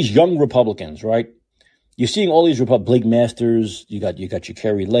seeing all these young Republicans, right? You're seeing all these Blake Masters. You got your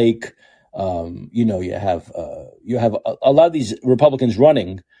Kerry Lake. You have a lot of these Republicans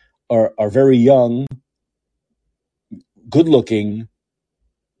running are very young, good-looking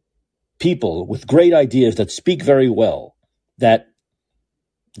people with great ideas that speak very well, that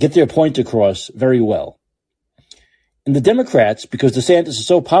get their point across very well. And the Democrats, because DeSantis is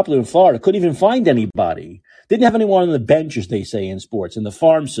so popular in Florida, couldn't even find anybody. Didn't have anyone on the bench, as they say in sports, in the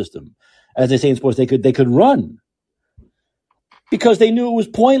farm system. As they say in sports, they could run because they knew it was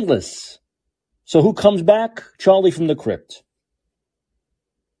pointless. So who comes back? Charlie from the crypt.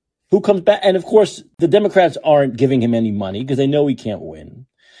 Who comes back? And of course, the Democrats aren't giving him any money because they know he can't win.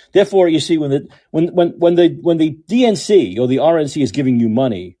 Therefore, you see, when the DNC or the RNC is giving you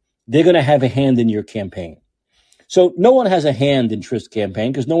money, they're going to have a hand in your campaign. So no one has a hand in Trist's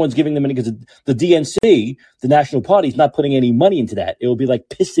campaign because no one's giving them any, because the DNC, the National Party, is not putting any money into that. It will be like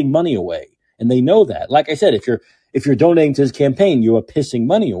pissing money away. And they know that. Like I said, if you're donating to his campaign, you are pissing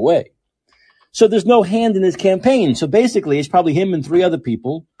money away. So there's no hand in his campaign. So basically, it's probably him and three other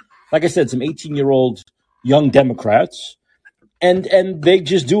people. Like I said, some 18-year-old young Democrats. And they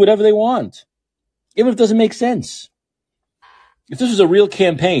just do whatever they want, even if it doesn't make sense. If this was a real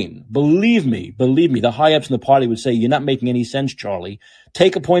campaign, believe me, the high-ups in the party would say, you're not making any sense, Charlie.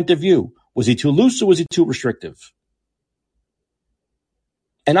 Take a point of view. Was he too loose or was he too restrictive?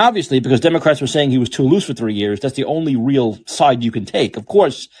 And obviously, because Democrats were saying he was too loose for 3 years, that's the only real side you can take. Of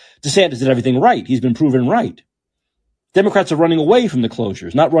course, DeSantis did everything right. He's been proven right. Democrats are running away from the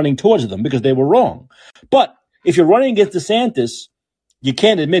closures, not running towards them because they were wrong. But if you're running against DeSantis, you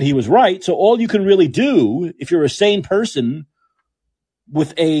can't admit he was right. So all you can really do, if you're a sane person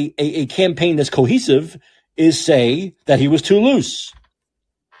with a campaign that's cohesive, is say that he was too loose.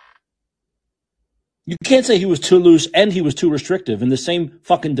 You can't say he was too loose and he was too restrictive in the same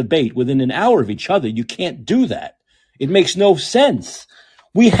fucking debate within an hour of each other. You can't do that. It makes no sense.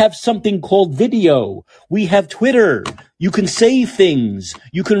 We have something called video. We have Twitter. You can save things.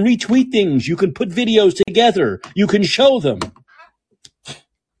 You can retweet things. You can put videos together. You can show them.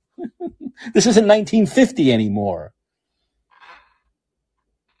 This isn't 1950 anymore.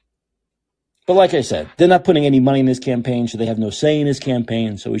 But like I said, they're not putting any money in his campaign, so they have no say in his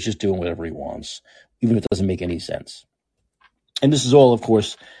campaign, so he's just doing whatever he wants, even if it doesn't make any sense. And this is all, of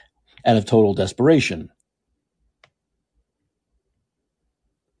course, out of total desperation.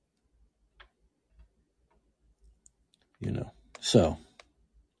 So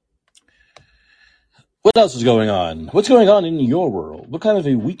what else is going on? What's going on in your world? What kind of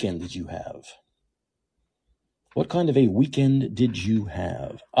a weekend did you have?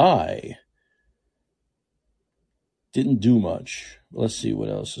 I didn't do much. Let's see what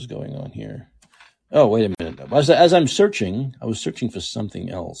else is going on here. Oh, wait a minute. As I'm searching, I was searching for something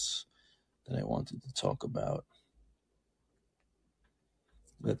else that I wanted to talk about.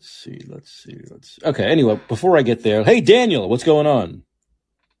 Let's see. Okay, anyway, before I get there, hey, Daniel, what's going on?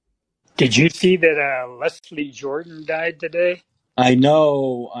 Did you see that Leslie Jordan died today? I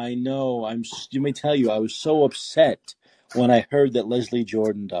know. Let me tell you, I was so upset when I heard that Leslie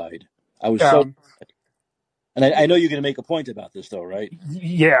Jordan died. I was so upset. And I know you're going to make a point about this, though, right?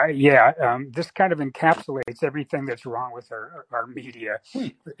 Yeah. This kind of encapsulates everything that's wrong with our media.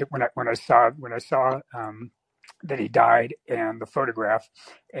 When I saw that he died and the photograph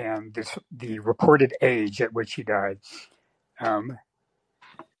and the reported age at which he died.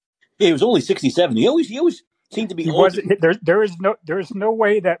 Yeah, he was only 67. He always seemed to be He older. was there is no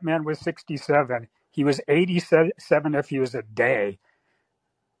way that man was 67. He was 87 if he was a day.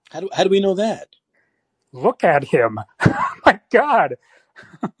 How do we know that? Look at him. My God.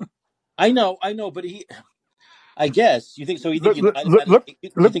 I know, but I guess you think so. You think Look, he look, lied look, about look, it? You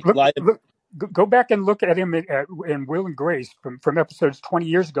look, think he look, lied? look. Go back and look at him in Will and Grace from episodes 20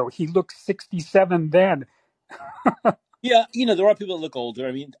 years ago. He looked 67 then. Yeah, there are people that look older.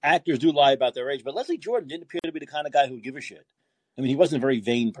 I mean, actors do lie about their age, but Leslie Jordan didn't appear to be the kind of guy who would give a shit. I mean, he wasn't a very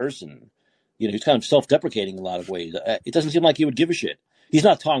vain person. He's kind of self-deprecating in a lot of ways. It doesn't seem like he would give a shit. He's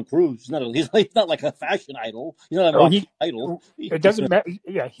not Tom Cruise. He's not like a fashion idol. He's not a Oh, modern idol. it doesn't matter.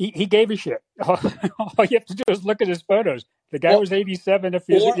 Yeah, he gave a shit. All you have to do is look at his photos. The guy Or, was 87. If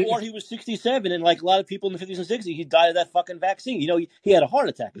he was, or he was 67, and like a lot of people in the 50s and 60s, he died of that fucking vaccine. He had a heart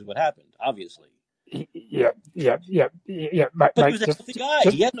attack, is what happened, obviously. yeah. But he was a healthy guy.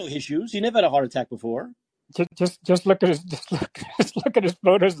 He had no issues. He never had a heart attack before. Just look at his just look at his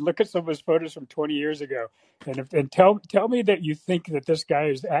photos. Look at some of his photos from 20 years ago, and tell me that you think that this guy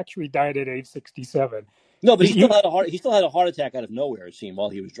has actually died at age 67. No, but he still had a heart. He still had a heart attack out of nowhere. It seemed while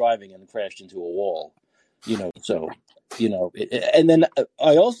he was driving and crashed into a wall. So and then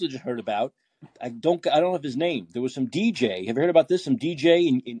I also just heard about. I don't know his name. There was some DJ. Have you heard about this? Some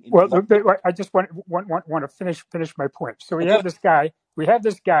DJ in Well, I just want to finish my point. So we have this guy. We have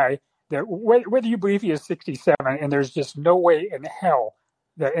this guy that whether you believe he is 67, and there's just no way in hell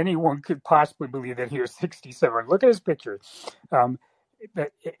that anyone could possibly believe that he was 67. Look at his picture.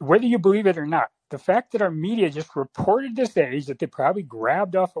 Whether you believe it or not, the fact that our media just reported this age that they probably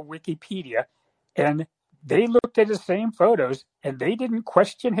grabbed off of Wikipedia, and they looked at his same photos and they didn't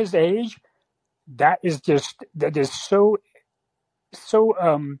question his age. That is so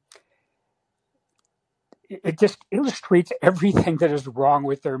it just illustrates everything that is wrong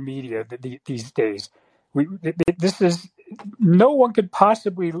with our media these days. This is no one could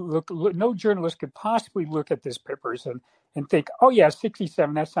possibly no journalist could possibly look at this person and think, oh yeah,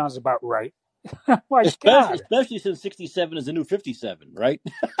 67, that sounds about right. My God. Especially since 67 is the new 57, right?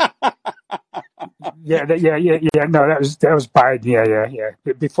 Yeah. No, that was Biden.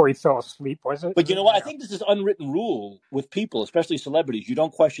 Yeah. Before he fell asleep, was it? But you know what? I think this is unwritten rule with people, especially celebrities. You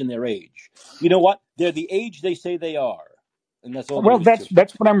don't question their age. You know what? They're the age they say they are, and that's all. Well, that's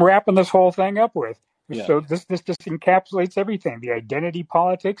what I'm wrapping this whole thing up with. Yeah. So this just encapsulates everything: the identity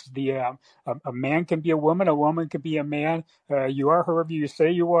politics. A man can be a woman can be a man. You are whoever you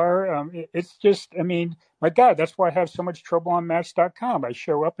say you are. It's just, I mean, my God, that's why I have so much trouble on Match.com. I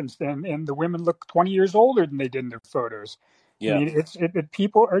show up and the women look 20 years older than they did in their photos. Yeah. I mean,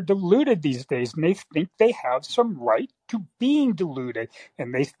 people are deluded these days, and they think they have some right to being deluded,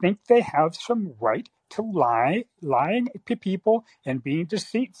 and they think they have some right to lying to people and being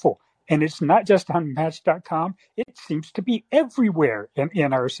deceitful. And it's not just on Match.com. It seems to be everywhere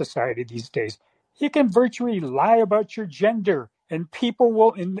in our society these days. You can virtually lie about your gender, and people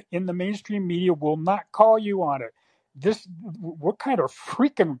will in the mainstream media will not call you on it. What kind of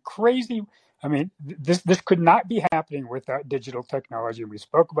freaking crazy? I mean, this could not be happening without digital technology. We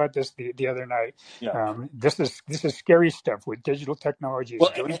spoke about this the other night. Yeah. This is scary stuff with digital technology is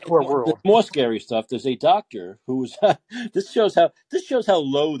doing to our world. There's more scary stuff. There's a doctor who's this shows how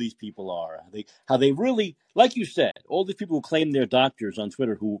low these people are. How they really, like you said, all these people who claim they're doctors on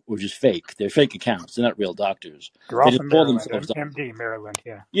Twitter who are just fake. They're fake accounts. They're not real doctors. They're They all just from call Maryland, themselves doctors. MD, Maryland.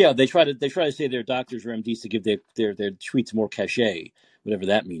 Yeah. Yeah, they try to say they're doctors or MDs to give their tweets more cachet, whatever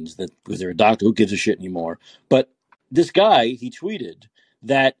that means. That because they're a doctor, who gives a shit anymore? But this guy, he tweeted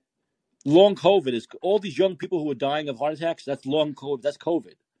that long COVID is all these young people who are dying of heart attacks. That's long COVID. That's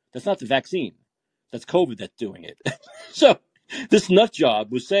COVID. That's not the vaccine. That's COVID that's doing it. So this nut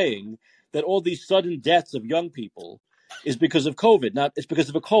job was saying that all these sudden deaths of young people is because of COVID. It's because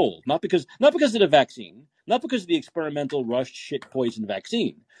of a cold. Not because of the vaccine. Not because of the experimental rushed shit poison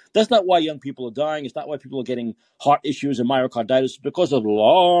vaccine. That's not why young people are dying. It's not why people are getting heart issues and myocarditis. It's because of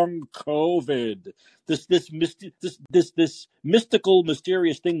long COVID. This mystical,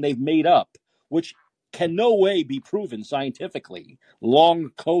 mysterious thing they've made up, which can no way be proven scientifically.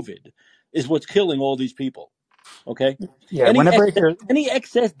 Long COVID is what's killing all these people. Okay? Yeah. Any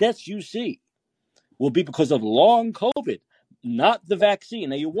excess deaths you see will be because of long COVID, not the vaccine.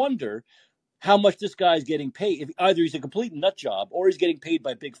 Now you wonder how much this guy's getting paid. If either he's a complete nut job or he's getting paid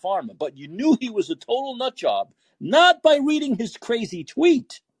by Big Pharma. But you knew he was a total nut job, not by reading his crazy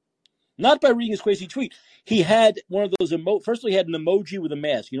tweet. Not by reading his crazy tweet. He had one of those first he had an emoji with a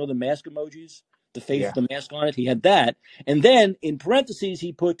mask. You know the mask emojis? The face with the mask on it? He had that. And then in parentheses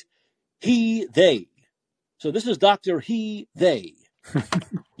he put he, they. So this is Dr. He, they.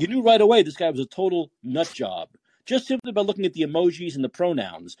 You knew right away this guy was a total nut job. Just simply by looking at the emojis and the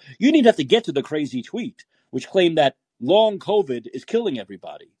pronouns. You didn't even have to get to the crazy tweet, which claimed that long COVID is killing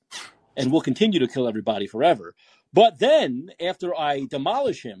everybody and will continue to kill everybody forever. But then, after I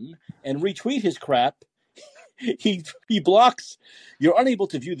demolish him and retweet his crap, he blocks. You're unable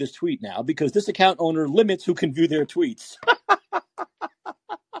to view this tweet now because this account owner limits who can view their tweets.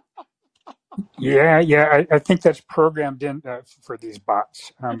 Yeah. I think that's programmed in for these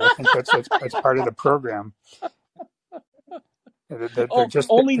bots. I think that's part of the program. They're just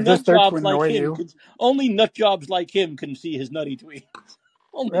Only nut there to jobs like annoy him. you. Only nut jobs like him can see his nutty tweet.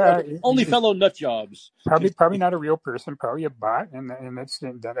 Only He's fellow nut jobs. probably not a real person, probably a bot, and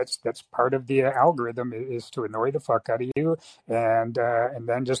that's part of the algorithm is to annoy the fuck out of you, and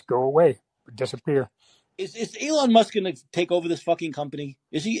then just go away, disappear. Is Elon Musk going to take over this fucking company?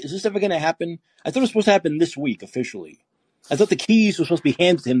 Is this ever going to happen? I thought it was supposed to happen this week officially. I thought the keys were supposed to be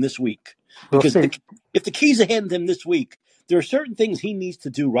handed to him this week. We'll Because see. if the keys are handed to him this week, there are certain things he needs to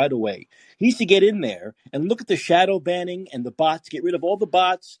do right away. He needs to get in there and look at the shadow banning and the bots, get rid of all the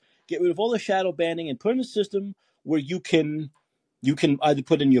bots, get rid of all the shadow banning, and put in a system where you can either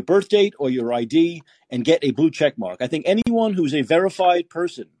put in your birth date or your ID and get a blue check mark. I think anyone who's a verified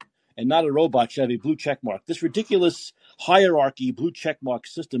person and not a robot should have a blue check mark. This ridiculous hierarchy blue check mark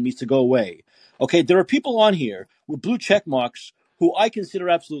system needs to go away. Okay, there are people on here with blue check marks who I consider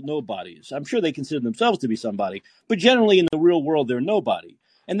absolute nobodies. I'm sure they consider themselves to be somebody, but generally in the real world, they're nobody.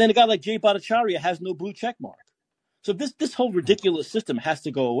 And then a guy like Jay Bhattacharya has no blue check mark. So this whole ridiculous system has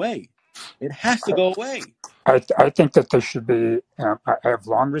to go away. It has to go away. I think that there should be. I have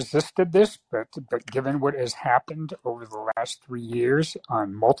long resisted this, but given what has happened over the last 3 years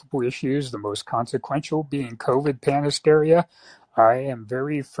on multiple issues, the most consequential being COVID pan hysteria, I am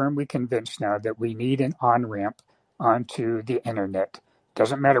very firmly convinced now that we need an on-ramp onto the internet.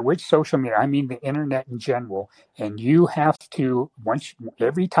 Doesn't matter which social media, I mean the internet in general. And you have to,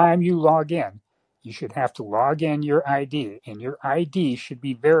 every time you log in, you should have to log in your ID, and your ID should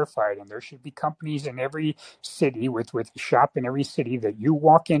be verified. And there should be companies in every city with shop in every city that you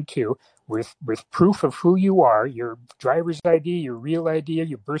walk into with proof of who you are, your driver's ID, your real ID,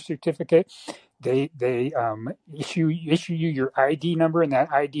 your birth certificate. They issue you your ID number, and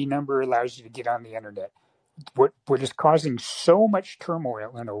that ID number allows you to get on the internet. What is causing so much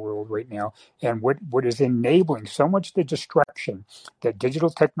turmoil in our world right now, and what is enabling so much the destruction that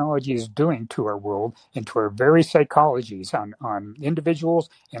digital technology is doing to our world and to our very psychologies on individuals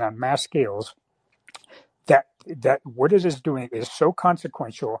and on mass scales, that what it is doing is so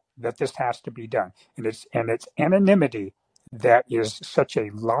consequential that this has to be done, and it's anonymity that is such a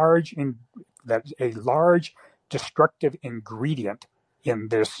large destructive ingredient in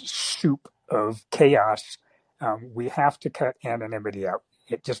this soup of chaos. We have to cut anonymity out.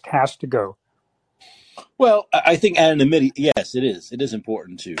 It just has to go. Well, I think anonymity, yes, it is. It is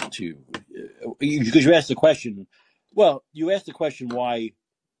important because you asked the question. Well, you asked the question why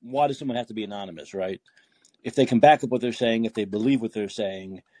does someone have to be anonymous, right? If they can back up what they're saying, if they believe what they're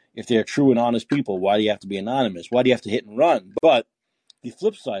saying, if they're true and honest people, why do you have to be anonymous? Why do you have to hit and run? But the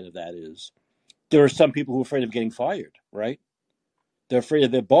flip side of that is there are some people who are afraid of getting fired, right? They're afraid of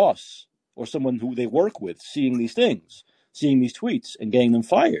their boss or someone who they work with seeing these things, seeing these tweets and getting them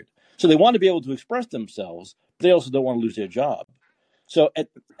fired. So they want to be able to express themselves, but they also don't want to lose their job. So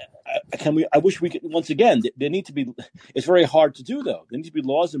I wish we could, once again, there need to be, it's very hard to do though. There need to be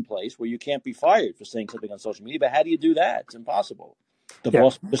laws in place where you can't be fired for saying something on social media, but how do you do that? It's impossible. The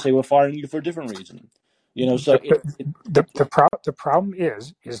boss will say we're firing you for a different reason. So the problem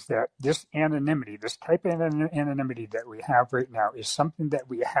is that this anonymity, this type of anonymity that we have right now is something that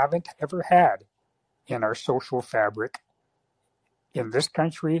we haven't ever had in our social fabric in this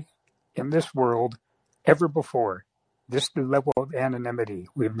country, in this world, ever before. This level of anonymity,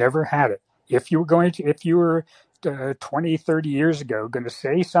 we've never had it. If you were 20, 30 years ago going to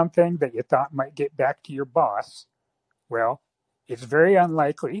say something that you thought might get back to your boss, well, it's very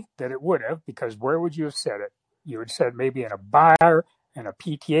unlikely that it would have, because where would you have said it? You would have said maybe in a bar, in a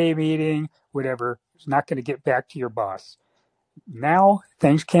PTA meeting, whatever. It's not going to get back to your boss. Now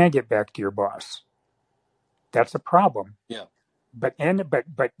things can get back to your boss. That's a problem. Yeah. But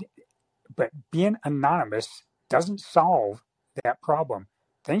being anonymous doesn't solve that problem.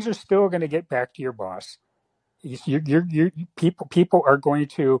 Things are still going to get back to your boss. People are going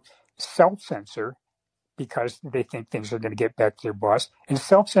to self-censor because they think things are going to get back to their boss. And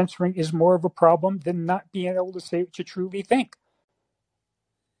self-censoring is more of a problem than not being able to say what you truly think.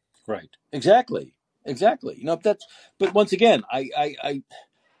 Right. Exactly. But once again,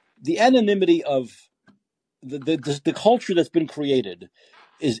 the anonymity of the culture that's been created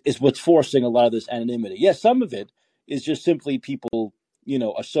is what's forcing a lot of this anonymity. Yes, some of it is just simply people,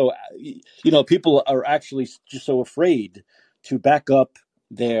 are so, people are actually just so afraid to back up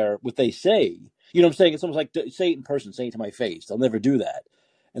what they say. You know what I'm saying? It's almost like say it in person, say it to my face. They'll never do that,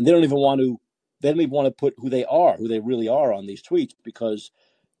 and they don't even want to put who they really are on these tweets because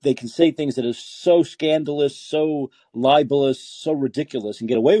they can say things that are so scandalous, so libelous, so ridiculous, and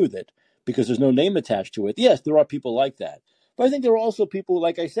get away with it because there's no name attached to it. Yes, there are people like that. But I think there are also people,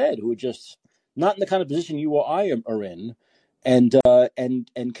 like I said, who are just not in the kind of position you or I are in, and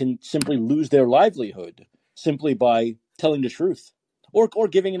can simply lose their livelihood simply by telling the truth or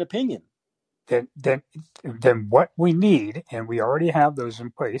giving an opinion. Then what we need, and we already have those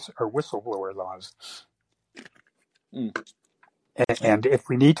in place, are whistleblower laws. Mm. And if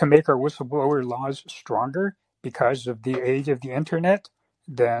we need to make our whistleblower laws stronger because of the age of the internet,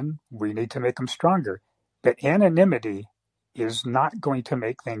 then we need to make them stronger. But anonymity is not going to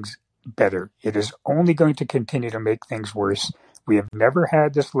make things better. It is only going to continue to make things worse. We have never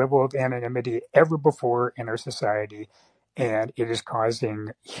had this level of anonymity ever before in our society, and it is causing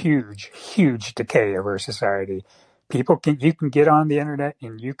huge, huge decay of our society. You can get on the internet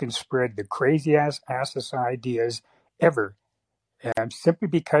and you can spread the crazy ass ideas ever, and simply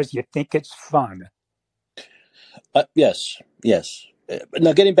because you think it's fun. Yes.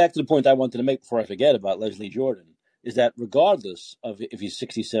 Now, getting back to the point I wanted to make before I forget about Leslie Jordan, is that regardless of if he's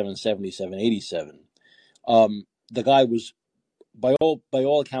 67, 77, 87, the guy was, by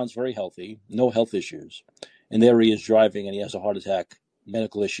all accounts, very healthy, no health issues. And there he is driving, and he has a heart attack,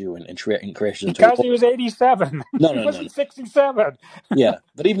 medical issue, and crashes into Because a he was 87. No, He no, no, no. wasn't 67. Yeah,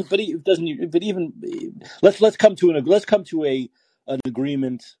 but he doesn't. But even let's come to an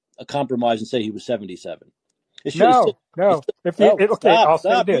agreement, a compromise, and say he was 77. No. No, Okay, I'll say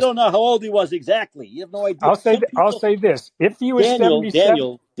stop. You this. don't know how old he was exactly. You have no idea. Some I'll people, say this. If he was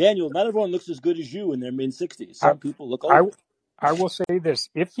 77, Daniel, not everyone looks as good as you in their mid-60s. I, Some people look I, older. I will say this.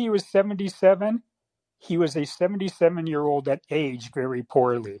 If he was 77, he was a 77-year-old that aged very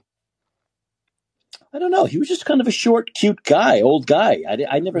poorly. I don't know. He was just kind of a short, cute guy, old guy.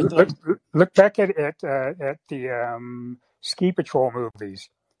 I never thought. Look back at the Ski Patrol movies.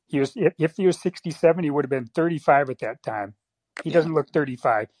 If he was 67, he would have been 35 at that time. He Yeah, doesn't look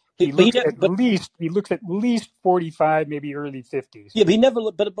 35. but He looks at least 45, maybe early 50s. yeah, but he never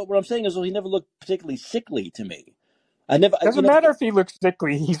looked. But what I'm saying is, well, he never looked particularly sickly to me. I never, Doesn't matter if he looks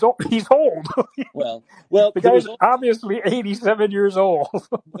sickly. He's old. He's old. Well, The there guy's was obviously 87 years old.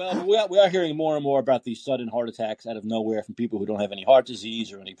 Well, but we are hearing more and more about these sudden heart attacks out of nowhere from people who don't have any heart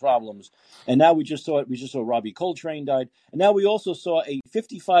disease or any problems. And now we just saw it. We just saw Robbie Coltrane died, and now we also saw a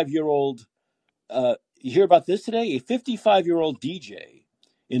 55-year-old. You hear about this today? A 55-year-old DJ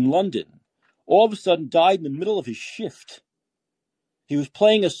in London all of a sudden died in the middle of his shift. He was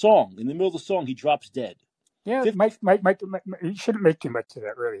playing a song. In the middle of the song, he drops dead. Yeah, 50, you shouldn't make too much of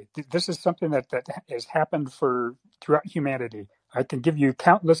that, really. This is something that has happened throughout humanity. I can give you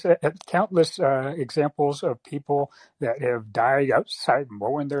countless examples of people that have died outside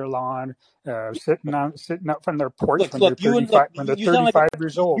mowing their lawn, sitting up on their porch when they're 35 you sound like 35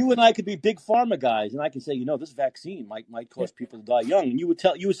 years old. you and I could be big pharma guys, and I can say, this vaccine might cause people to die young, and you would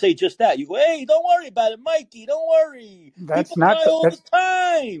say just that. You go, hey, don't worry about it, Mikey, don't worry. That's People not die all the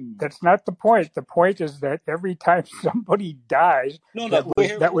time. That's not the point. The point is that every time somebody dies No, that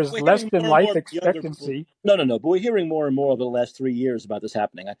but was we're less hearing than more and life more of younger people. expectancy. No, but we're hearing more and more over the last 3 years about this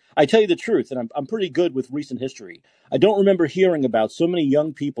happening. I tell you the truth, and I'm pretty good with recent history. I don't remember hearing about so many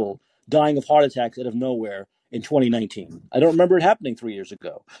young people dying of heart attacks out of nowhere in 2019. I don't remember it happening 3 years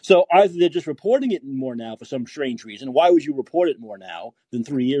ago. So either they're just reporting it more now for some strange reason. Why would you report it more now than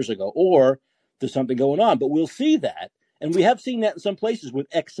 3 years ago? Or there's something going on. But we'll see that. And we have seen that in some places with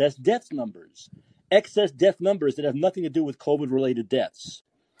excess death numbers that have nothing to do with COVID-related deaths.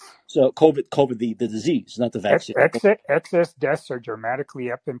 So COVID, the disease, not the vaccine. Excess deaths are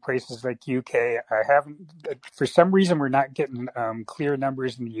dramatically up in places like UK. For some reason, we're not getting clear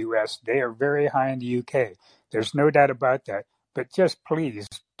numbers in the US. They are very high in the UK. There's no doubt about that. But just please,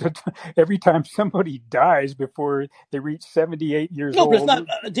 every time somebody dies before they reach 78 years No, but it's old.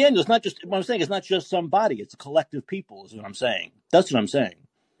 not, Daniel, it's not just, what I'm saying, it's not just somebody, it's a collective people, is what I'm saying. That's what I'm saying.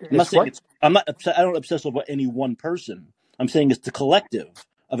 I don't obsess over any one person. I'm saying it's the collective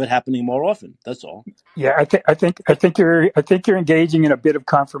of it happening more often. That's all. Yeah, I think you're engaging in a bit of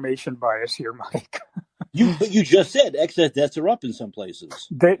confirmation bias here, Mike. But you just said excess deaths are up in some places.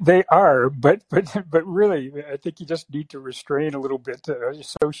 They are, but really, I think you just need to restrain a little bit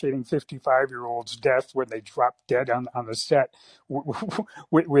associating 55-year-olds' death when they drop dead on the set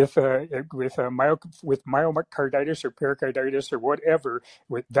with myocarditis or pericarditis or whatever,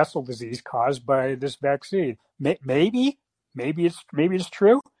 with vessel disease caused by this vaccine. Maybe it's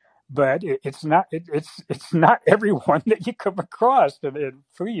true, but it's not. It's not everyone that you come across. And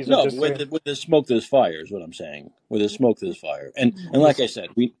please, I'm No, but just saying. with the smoke, there's fire, is what I'm saying. With the smoke, there's fire. And like This, I said,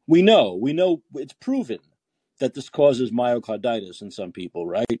 we know it's proven that this causes myocarditis in some people,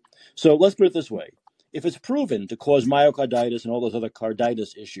 right? So let's put it this way. If it's proven to cause myocarditis and all those other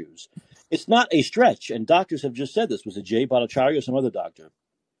carditis issues, it's not a stretch. And doctors have just said this. Was it Jay Bhattacharya or some other doctor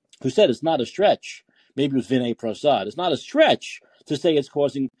who said it's not a stretch? Maybe it was Vinay Prasad. It's not a stretch to say it's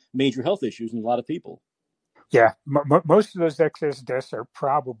causing major health issues in a lot of people. Yeah, most of those excess deaths are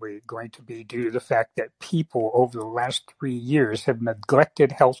probably going to be due to the fact that people over the last 3 years have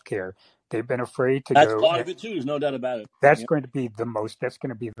neglected healthcare. They've been afraid to That's go. part of it too. There's no doubt about it. That's Yeah. going to be that's going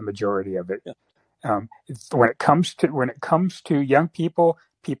to be the majority of it. Yeah. When it comes to young people,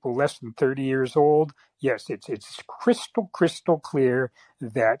 people less than 30 years old, yes, it's crystal clear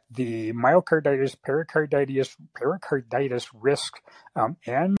that the myocarditis, pericarditis risk,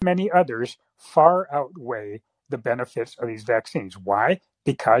 and many others far outweigh the benefits of these vaccines. Why?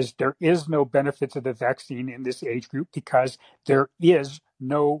 Because there is no benefits of the vaccine in this age group, because there is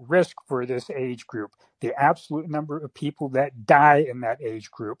no risk for this age group. The absolute number of people that die in that age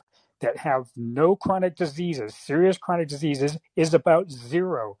group that have no chronic diseases, serious chronic diseases, is about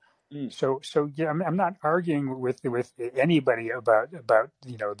zero. Mm. So yeah, I'm not arguing with anybody about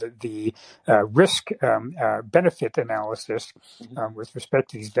the risk benefit analysis Mhm. with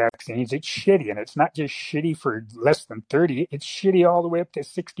respect to these vaccines. It's shitty, and it's not just shitty for less than 30. It's shitty all the way up to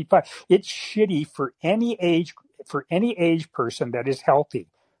 65. It's shitty for any age person that is healthy.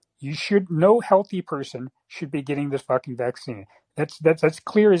 No healthy person should be getting this fucking vaccine. That's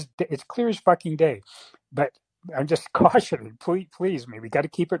clear as it's clear as fucking day. But I'm just cautioning. Please, we got to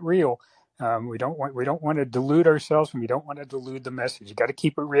keep it real. We don't want to delude ourselves, and we don't want to delude the message. You got to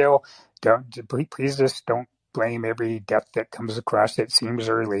keep it real. Please just don't blame every death that comes across that seems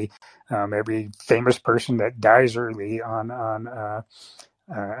early. Every famous person that dies early on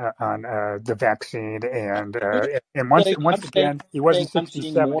the vaccine, and once again, he wasn't I'm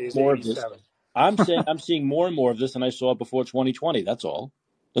seeing 67; more he and was more of this. 87. I'm seeing more and more of this than I saw before 2020. That's all.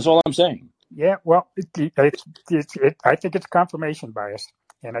 That's all I'm saying. Yeah, well, I think it's confirmation bias,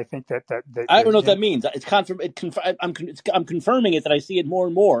 and I think that I don't know what that means. It's confirm. I'm confirming it that I see it more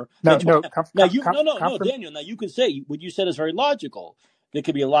and more than no 20. Now you no Daniel. Now you can say what you said is very logical. There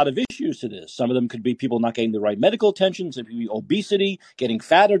could be a lot of issues to this. Some of them could be people not getting the right medical attention. Some could be obesity, getting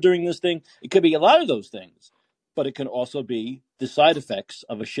fatter during this thing. It could be a lot of those things, but it can also be the side effects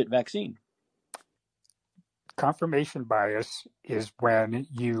of a shit vaccine. confirmation bias is when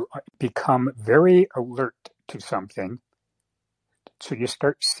you become very alert to something, so you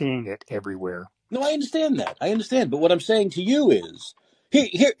start seeing it everywhere. No, I understand that. I understand. But what I'm saying to you is,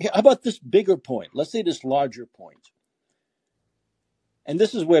 how about this bigger point? Let's say this larger point. And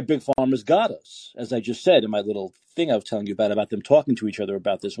this is where big pharma's got us, as I just said in my little thing I was telling you about them talking to each other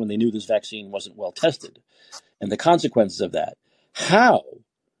about this when they knew this vaccine wasn't well tested and the consequences of that. How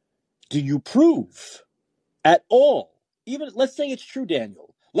do you prove at all? Even let's say it's true,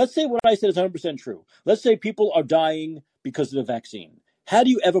 Daniel. Let's say what I said is 100% true. Let's say people are dying because of the vaccine. How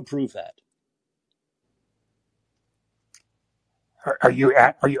do you ever prove that? Are you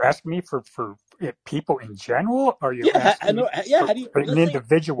asking me for people in general? Or are you Yeah, I asking me know. Yeah, for how do you? an Let's say what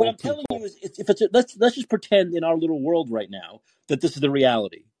individual I'm telling people? you is, if it's let's just pretend in our little world right now that this is the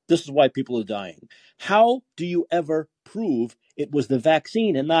reality. This is why people are dying. How do you ever prove it was the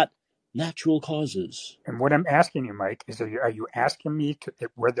vaccine and not natural causes? And what I'm asking you, Mike, is are you asking me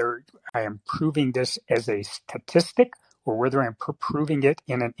whether I am proving this as a statistic or whether I'm proving it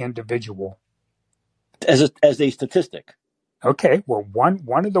in an individual? As a statistic. Okay, well,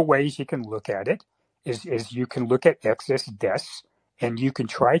 one of the ways you can look at it is you can look at excess deaths, and you can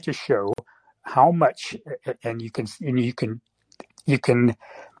try to show how much, and you can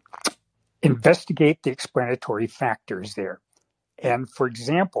investigate the explanatory factors there. And for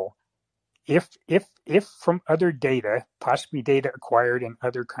example, if from other data, possibly data acquired in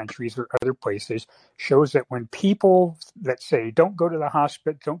other countries or other places, shows that when people, let's say, don't go to the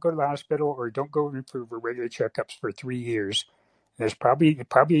hospital or don't go in for regular checkups for 3 years, there's probably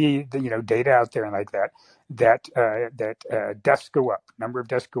data out there like that deaths go up, number of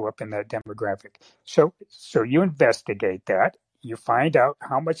deaths go up in that demographic. So you investigate that, you find out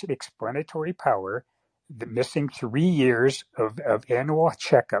how much explanatory power the missing 3 years of annual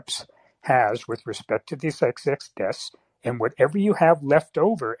checkups has with respect to these excess deaths, and whatever you have left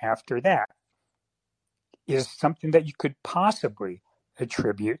over after that is something that you could possibly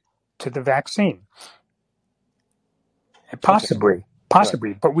attribute to the vaccine. Okay. Possibly,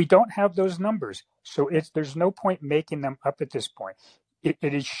 Right. but we don't have those numbers, so there's no point making them up at this point. It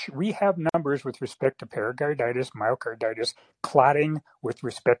is we have numbers with respect to pericarditis, myocarditis, clotting with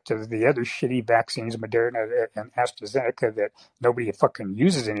respect to the other shitty vaccines, Moderna and AstraZeneca, that nobody fucking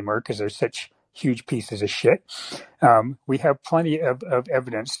uses anymore because they're such huge pieces of shit. We have plenty of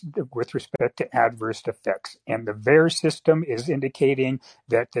evidence with respect to adverse effects, and the VAERS system is indicating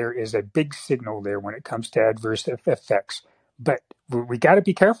that there is a big signal there when it comes to adverse effects. But we got to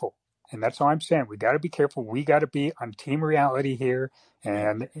be careful, and that's all I'm saying. We got to be careful. We got to be on team reality here,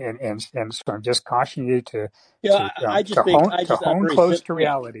 and so I'm just cautioning you to Yeah, I just think I'm hone very close to yeah.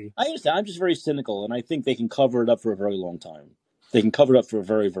 reality. I understand. I'm just very cynical, and I think they can cover it up for a very long time. They can cover it up for a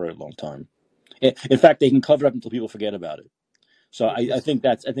very, very long time. In fact, they can cover it up until people forget about it. So I think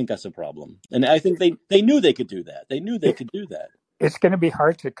that's a problem, and I think they knew they could do that. They knew they could do that. It's going to be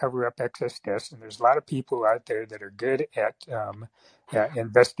hard to cover up excess deaths, and there's a lot of people out there that are good at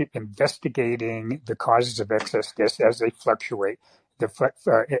investigating the causes of excess deaths as they fluctuate.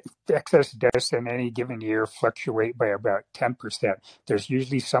 Excess deaths in any given year fluctuate by about 10%. There's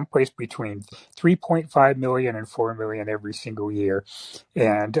usually someplace between 3.5 million and 4 million every single year.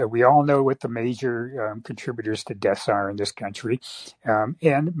 And we all know what the major contributors to deaths are in this country.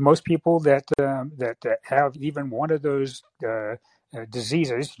 And most people that have even one of those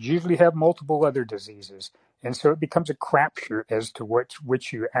diseases usually have multiple other diseases. And so it becomes a crapshoot as to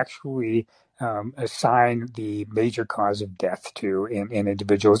which you actually assign the major cause of death to in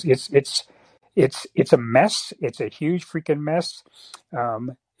individuals. It's a mess. It's a huge freaking mess.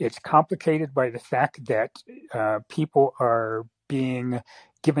 It's complicated by the fact that people are being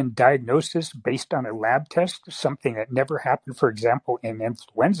given diagnosis based on a lab test, something that never happened, for example, in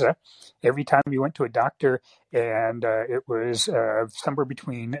influenza. Every time you went to a doctor and it was somewhere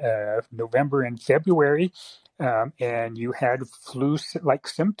between November and February, and you had flu-like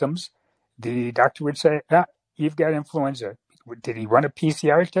symptoms, the doctor would say, you've got influenza. Did he run a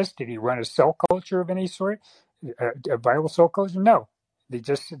PCR test? Did he run a cell culture of any sort? A viral cell culture? No. They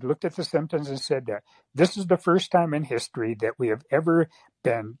just looked at the symptoms and said that. This is the first time in history that we have ever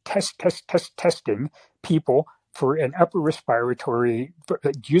been testing people for an upper respiratory,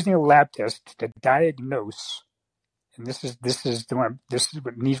 using a lab test to diagnose. And this is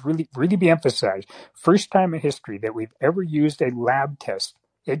what needs really be emphasized. First time in history that we've ever used a lab test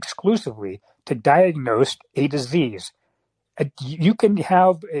exclusively to diagnose a disease. You can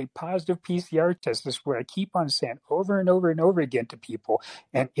have a positive PCR test. This is what I keep on saying over and over and over again to people,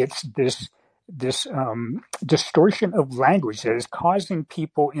 and it's this distortion of language that is causing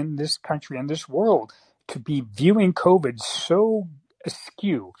people in this country and this world to be viewing COVID so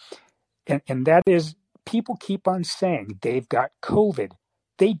askew. And that is, people keep on saying they've got COVID.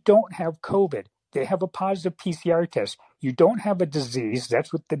 They don't have COVID. They have a positive PCR test. You don't have a disease.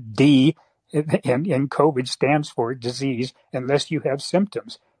 That's what the D in COVID stands for, disease, unless you have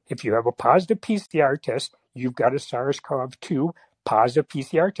symptoms. If you have a positive PCR test, you've got a SARS-CoV-2 positive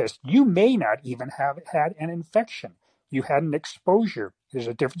PCR test. You may not even have had an infection. You had an exposure. There's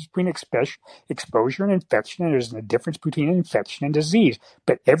a difference between exposure and infection, and there's a difference between infection and disease.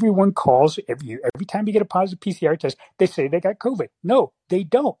 But everyone calls, every time you get a positive PCR test, they say they got COVID. No, they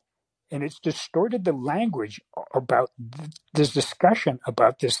don't. And it's distorted the language about this discussion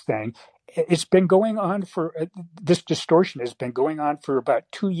about this thing. It's been going on this distortion has been going on for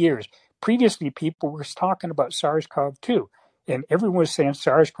about 2 years. Previously, people were talking about SARS-CoV-2, and everyone was saying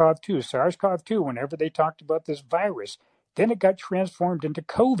SARS-CoV-2, SARS-CoV-2 whenever they talked about this virus. Then it got transformed into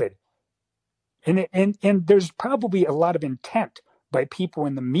COVID. And there's probably a lot of intent by people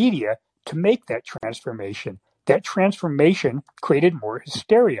in the media to make that transformation. That transformation created more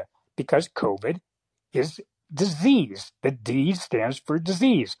hysteria because COVID is disease. The D stands for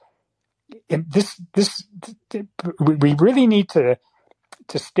disease. And we really need to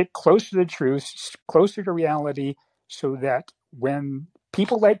stick close to the truth, closer to reality, so that when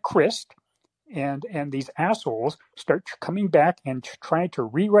people like Chris and these assholes start coming back and trying to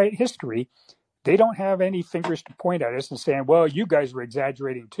rewrite history, they don't have any fingers to point at us and saying, well, you guys were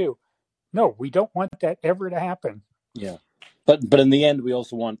exaggerating too. No, we don't want that ever to happen. Yeah, but in the end, we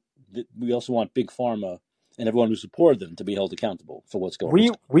also want big pharma and everyone who supported them to be held accountable for what's going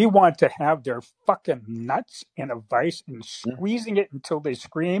on. We want to have their fucking nuts in a vice and squeezing it until they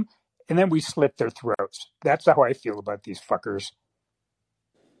scream, and then we slit their throats. That's how I feel about these fuckers.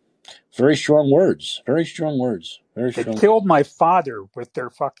 Very strong words. Very strong words. Very They strong. killed my father with their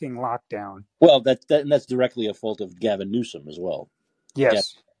fucking lockdown. Well, and that's directly a fault of Gavin Newsom as well.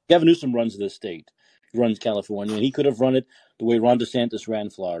 Yes. Gavin Newsom runs this state. He runs California, and he could have run it the way Ron DeSantis ran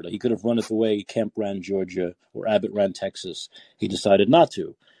Florida. He could have run it the way Kemp ran Georgia or Abbott ran Texas. He decided not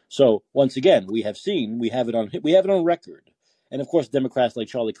to. So once again, we have it on record, and of course, Democrats like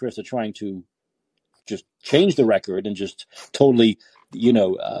Charlie Crist are trying to just change the record and just totally,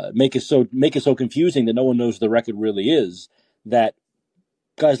 make it so confusing that no one knows what the record really is. That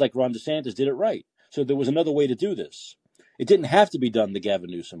guys like Ron DeSantis did it right. So there was another way to do this. It didn't have to be done the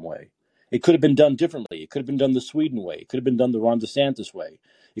Gavin Newsom way. It could have been done differently. It could have been done the Sweden way. It could have been done the Ron DeSantis way.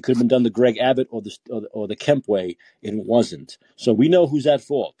 It could have been done the Greg Abbott or the Kemp way. It wasn't. So we know who's at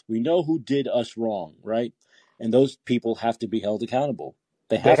fault. We know who did us wrong, right? And those people have to be held accountable.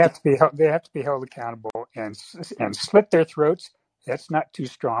 They have to. They have to be held accountable and slit their throats. That's not too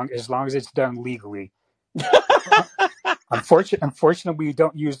strong, as long as it's done legally. Unfortunately, we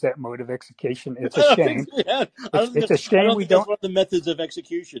don't use that mode of execution. It's a shame. It's a shame we don't. That's one of the methods of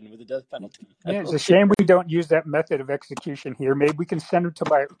execution with the death penalty. Yeah, it's a shame we don't use that method of execution here. Maybe we can send them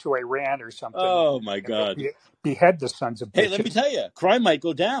to Iran or something. Oh my God! Behead the sons of bitches. Hey, let me tell you, crime might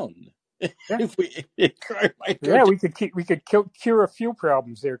go down. Yeah. Crime might go down. we could cure a few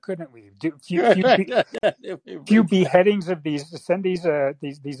problems there, couldn't we? Few beheadings of these. Send these.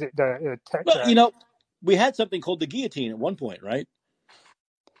 Well, we had something called the guillotine at one point, right?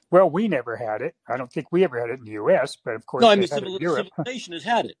 Well, we never had it. I don't think we ever had it in the U.S., but of course, no. I mean, civilization has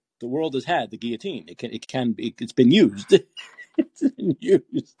had it. The world has had the guillotine. It's been used. It's been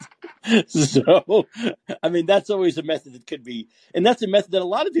used. So, I mean, that's always a method that could be, and that's a method that a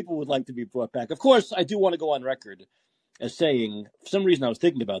lot of people would like to be brought back. Of course, I do want to go on record as saying, for some reason, I was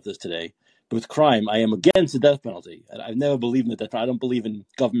thinking about this today. But with crime, I am against the death penalty. I've never believed in the death penalty. I don't believe in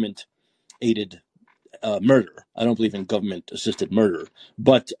government-aided murder. I don't believe in government-assisted murder,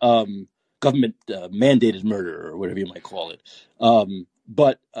 but government mandated murder, or whatever you might call it.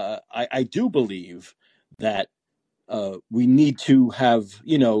 But I do believe that we need to have,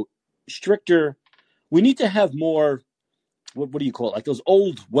 stricter. We need to have more. What do you call it? Like those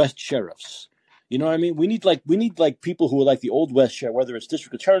old West sheriffs. You know what I mean? We need people who are like the old West sheriff, whether it's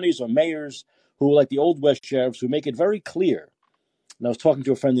district attorneys or mayors who are like the old West sheriffs, who make it very clear. And I was talking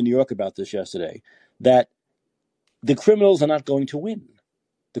to a friend in New York about this yesterday, that the criminals are not going to win.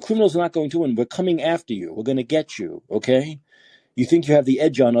 The criminals are not going to win. We're coming after you. We're going to get you, okay? You think you have the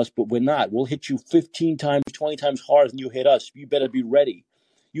edge on us, but we're not. We'll hit you 15 times, 20 times harder than you hit us. You better be ready.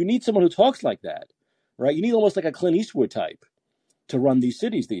 You need someone who talks like that, right? You need almost like a Clint Eastwood type to run these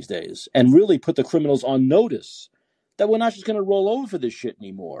cities these days and really put the criminals on notice that we're not just going to roll over for this shit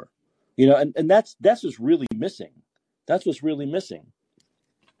anymore. And that's what's really missing. That's what's really missing.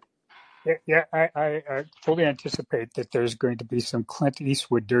 Yeah, I fully anticipate that there's going to be some Clint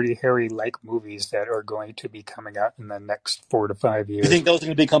Eastwood, Dirty Harry-like movies that are going to be coming out in the next 4 to 5 years. You think those are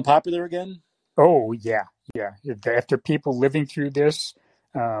going to become popular again? Oh, yeah. After people living through this,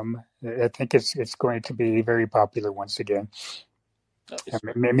 I think it's going to be very popular once again.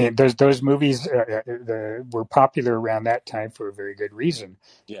 I mean, those movies were popular around that time for a very good reason.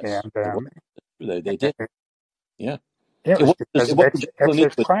 Yes, and they did. Yeah. Yeah, it was because of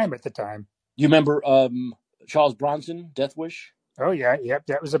excess crime at the time. You remember Charles Bronson, Death Wish? Oh yeah,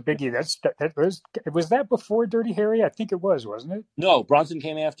 that was a biggie. Was that before Dirty Harry? I think it was, wasn't it? No, Bronson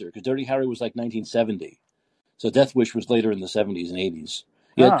came after, because Dirty Harry was like 1970. So Death Wish was later in the 70s and 80s.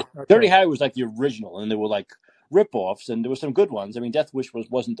 Yeah, okay. Dirty Harry was like the original, and there were like rip-offs, and there were some good ones. I mean, Death Wish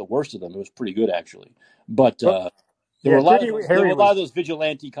wasn't the worst of them. It was pretty good, actually. But there were a lot of those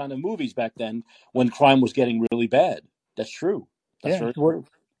vigilante kind of movies back then when crime was getting really bad. That's true. That's very true.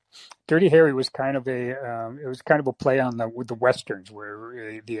 Dirty Harry was kind of a play on the westerns,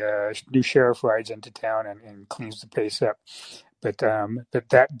 where the new sheriff rides into town and cleans the place up. But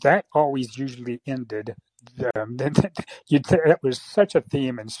that always usually ended. That was such a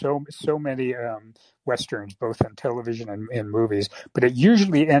theme in so many westerns, both on television and movies. But it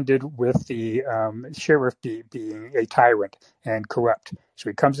usually ended with the sheriff being a tyrant and corrupt. So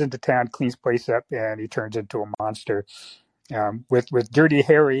he comes into town, cleans place up, and he turns into a monster. With Dirty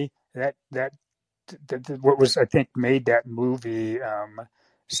Harry, that what was, I think, made that movie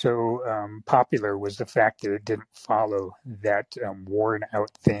so popular was the fact that it didn't follow that worn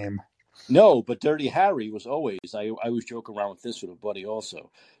out theme. No, but Dirty Harry was always, I always joke around with this with a buddy also.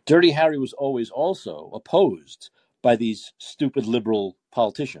 Dirty Harry was always also opposed by these stupid liberal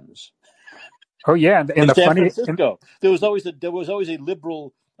politicians. Oh yeah, in San Francisco, there was always an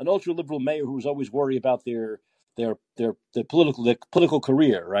ultra liberal mayor who was always worried about their their political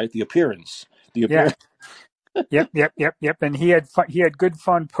career, right? The appearance, the Yeah. appearance Yep. And he had fun. He had good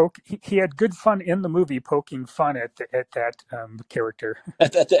fun. He had good fun in the movie, poking fun at that character.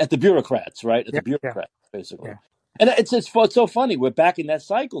 at the bureaucrats, right? At the Yeah. bureaucrats, basically. Yeah. And it's so funny. We're back in that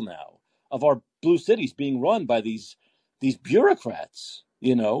cycle now of our blue cities being run by these bureaucrats.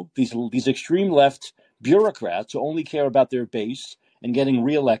 You know, these extreme left bureaucrats who only care about their base and getting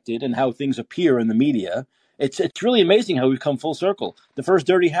reelected and how things appear in the media. It's really amazing how we've come full circle. The first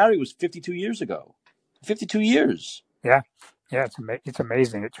Dirty Harry was 52 years ago. 52 years. Yeah. Yeah, it's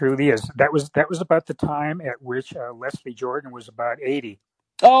amazing. It truly is. That was about the time at which Leslie Jordan was about 80.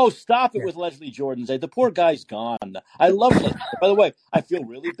 Oh, stop it Yeah. with Leslie Jordan. The poor guy's gone. I love Leslie. By the way, I feel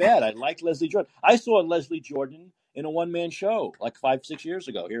really bad. I like Leslie Jordan. I saw Leslie Jordan in a one-man show like 5, 6 years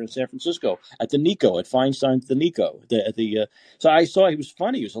ago here in San Francisco at the Nico, at Feinstein's the Nico. So I saw he was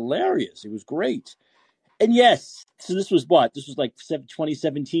funny. He was hilarious. He was great. And yes, so this was what? This was like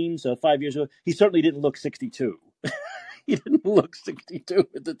 2017, so 5 years ago. He certainly didn't look 62. He didn't look 62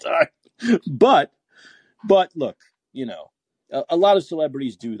 at the time. But look, you know, a lot of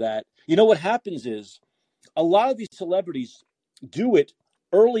celebrities do that. You know what happens is a lot of these celebrities do it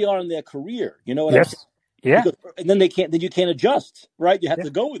early on in their career. You know what I'm saying? Yes. Yeah. Because and then you can't adjust, right? You have Yeah.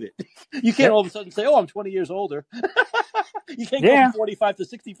 to go with it. You can't Yep. all of a sudden say, "Oh, I'm 20 years older." You can't go from Yeah. 45 to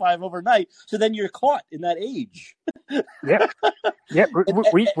 65 overnight. So then you're caught in that age. Yep. Yep.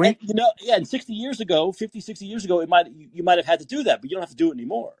 And you know, yeah, and 60 years ago, 50, 60 years ago, you might have had to do that, but you don't have to do it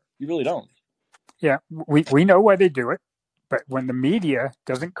anymore. You really don't. Yeah, we know why they do it, but when the media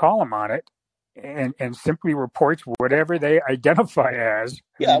doesn't call them on it and simply reports whatever they identify as, I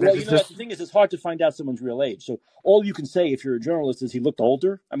Yeah, mean, well, this you is know, that's just the thing is, it's hard to find out someone's real age. So all you can say if you're a journalist is he looked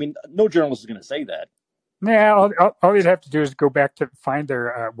older. I mean, no journalist is going to say that. yeah. All you'd have to do is go back to find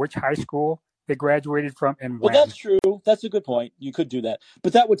their which high school they graduated from and Well, when. that's true. That's a good point. You could do that,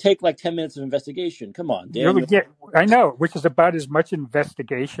 but that would take like 10 minutes of investigation. Come on, You Daniel. get, I know, which is about as much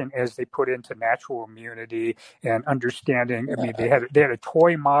investigation as they put into natural immunity and understanding. I mean, they had a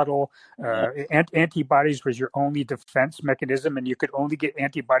toy model. Antibodies was your only defense mechanism, and you could only get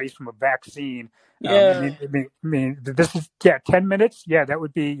antibodies from a vaccine. Yeah. This is 10 minutes. Yeah, that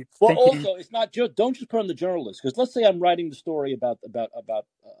would be Well, thinking. also, it's not just don't just put on the journalist because let's say I'm writing the story about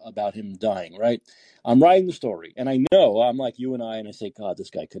him dying, right? I'm writing the story, and I know I'm like you and I say, God, this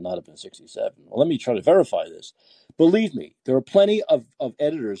guy could not have been 67. Well, let me try to verify this. Believe me, there are plenty of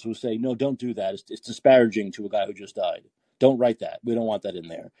editors who say, no, don't do that. It's disparaging to a guy who just died. Don't write that. We don't want that in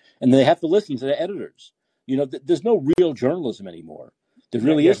there. And they have to listen to the editors. You know, there's no real journalism anymore. There Yeah,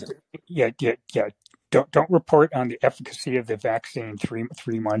 really isn't. yeah. Don't report on the efficacy of the vaccine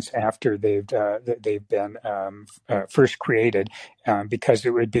 3 months after they've been first created, because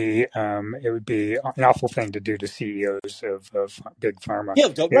it would be an awful thing to do to CEOs of big pharma. Yeah,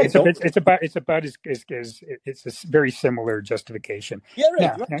 don't. It's about as it's a very similar justification. Yeah,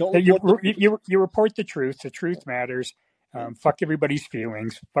 right. Now, Don't you report the. you report the truth. The truth matters. Fuck everybody's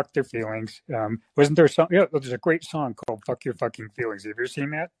feelings. Fuck their feelings. Wasn't there some? Yeah, there's a great song called "Fuck Your Fucking Feelings." Have you ever seen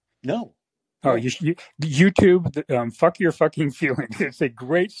that? No, Oh, no. YouTube, "Fuck Your Fucking Feelings." It's a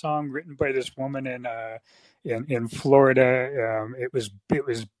great song written by this woman in Florida. It was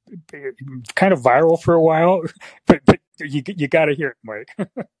kind of viral for a while, but you got to hear it, Mike.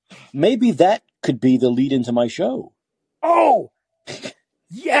 Maybe that could be the lead into my show. Oh,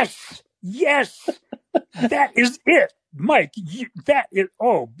 yes, that is it, Mike. That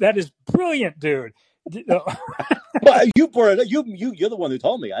is brilliant, dude. Well, you brought it up. You're the one who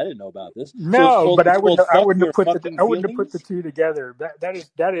told me. I didn't know about this. So No, but it's called I "Fuck wouldn't Your have put Fucking the Feelings." two together.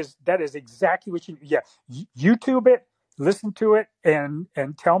 That is exactly what you. Yeah, YouTube it, listen to it, and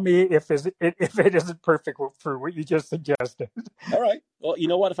tell me if it isn't perfect for what you just suggested. All right. Well, you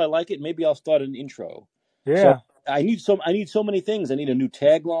know what? If I like it, maybe I'll start an intro. So Yeah, I need so many things. I need a new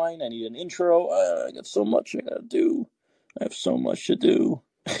tagline. I need an intro. I got so much I gotta do. I have so much to do.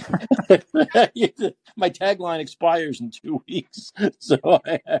 My tagline expires in 2 weeks, so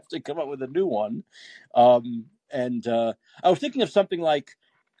I have to come up with a new one. And I was thinking of something like,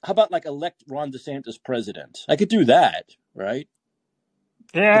 how about like elect Ron DeSantis president? I could do that, right?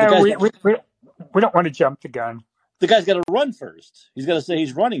 But yeah. We don't want to jump the gun. the guy's got to run first. He's got to say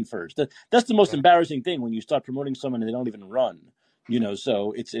he's running first. That's the most Yeah, embarrassing thing when you start promoting someone and they don't even run. You know,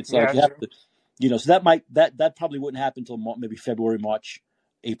 so it's like yeah. you have to, so that probably wouldn't happen until maybe February, March,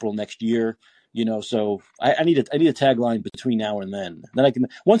 April next year. So I need a tagline between now and then. Then I can,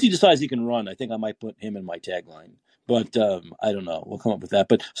 once he decides he can run, I think I might put him in my tagline. But I don't know. We'll come up with that.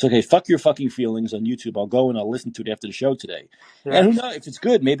 But so okay, fuck your fucking feelings on YouTube. I'll go and I'll listen to it after the show today. And yeah. who knows if it's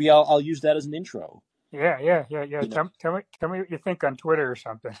good? Maybe I'll use that as an intro. Yeah. You know. Tell me what you think on Twitter or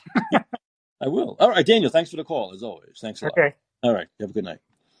something. I will. All right, Daniel, thanks for the call, as always. Thanks a lot. Okay. All right, have a good night.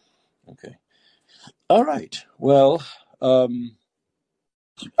 Okay. All right. Well, I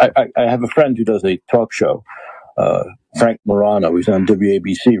have a friend who does a talk show, Frank Morano. He's on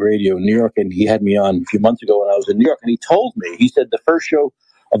WABC radio in New York, and he had me on a few months ago when I was in New York, and he told me, he said the first show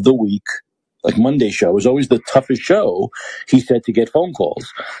of the week, like Monday show, is always the toughest show, he said, to get phone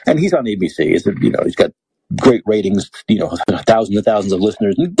calls. And he's on ABC. He's got great ratings, thousands and thousands of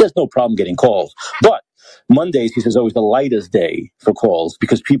listeners, and there's no problem getting calls. But Mondays, he says, always the lightest day for calls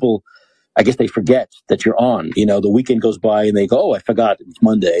because people, I guess they forget that you're on. The weekend goes by and they go, oh, I forgot it's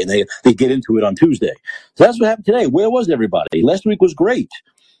Monday. And they get into it on Tuesday. So that's what happened today. Where was everybody? Last week was great.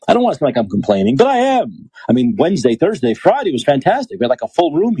 I don't want to sound like I'm complaining, but I am. I mean, Wednesday, Thursday, Friday was fantastic. We had like a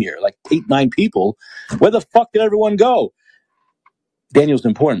full room here, like 8, 9 people. Where the fuck did everyone go? Daniel's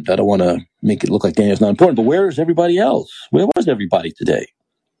important. I don't want to make it look like Daniel's not important, but where is everybody else? Where was everybody today?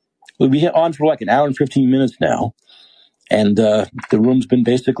 We'll be on for like an hour and 15 minutes now. And the room's been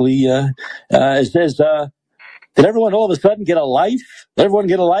basically, it says, did everyone all of a sudden get a life? Did everyone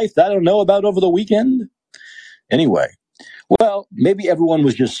get a life that I don't know about over the weekend? Anyway, well, maybe everyone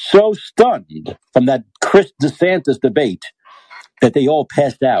was just so stunned from that Chris DeSantis debate that they all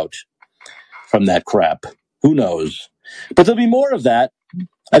passed out from that crap. Who knows? But there'll be more of that.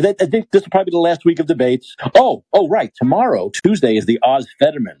 I think this will probably be the last week of debates. Oh, right. Tomorrow, Tuesday, is the Oz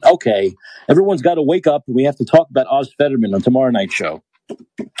Fetterman. Okay. Everyone's got to wake up. We have to talk about Oz Fetterman on tomorrow night's show.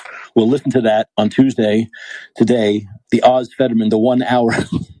 We'll listen to that on Tuesday. Today, the Oz Fetterman, the 1 hour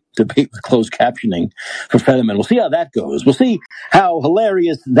debate with closed captioning for Fetterman. We'll see how that goes. We'll see how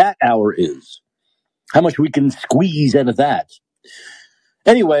hilarious that hour is. How much we can squeeze out of that.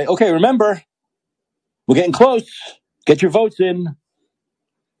 Anyway, okay, remember, we're getting close. Get your votes in.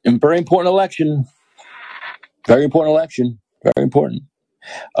 Very important election. Very important election. Very important.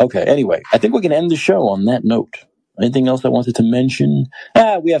 Okay, anyway, I think we can end the show on that note. Anything else I wanted to mention?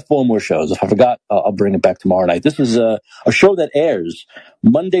 We have 4 more shows. If I forgot, I'll bring it back tomorrow night. This is a show that airs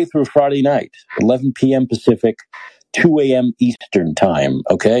Monday through Friday night, 11 p.m. Pacific, 2 a.m. Eastern time,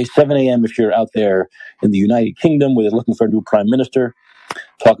 okay? 7 a.m. if you're out there in the United Kingdom where they're looking for a new prime minister.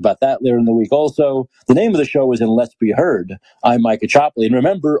 Talk about that later in the week also. The name of the show is In Let's Be Heard. I'm Micah Chopley. And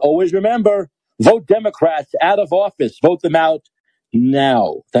remember, always remember, vote Democrats out of office. Vote them out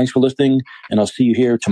now. Thanks for listening, and I'll see you here tomorrow.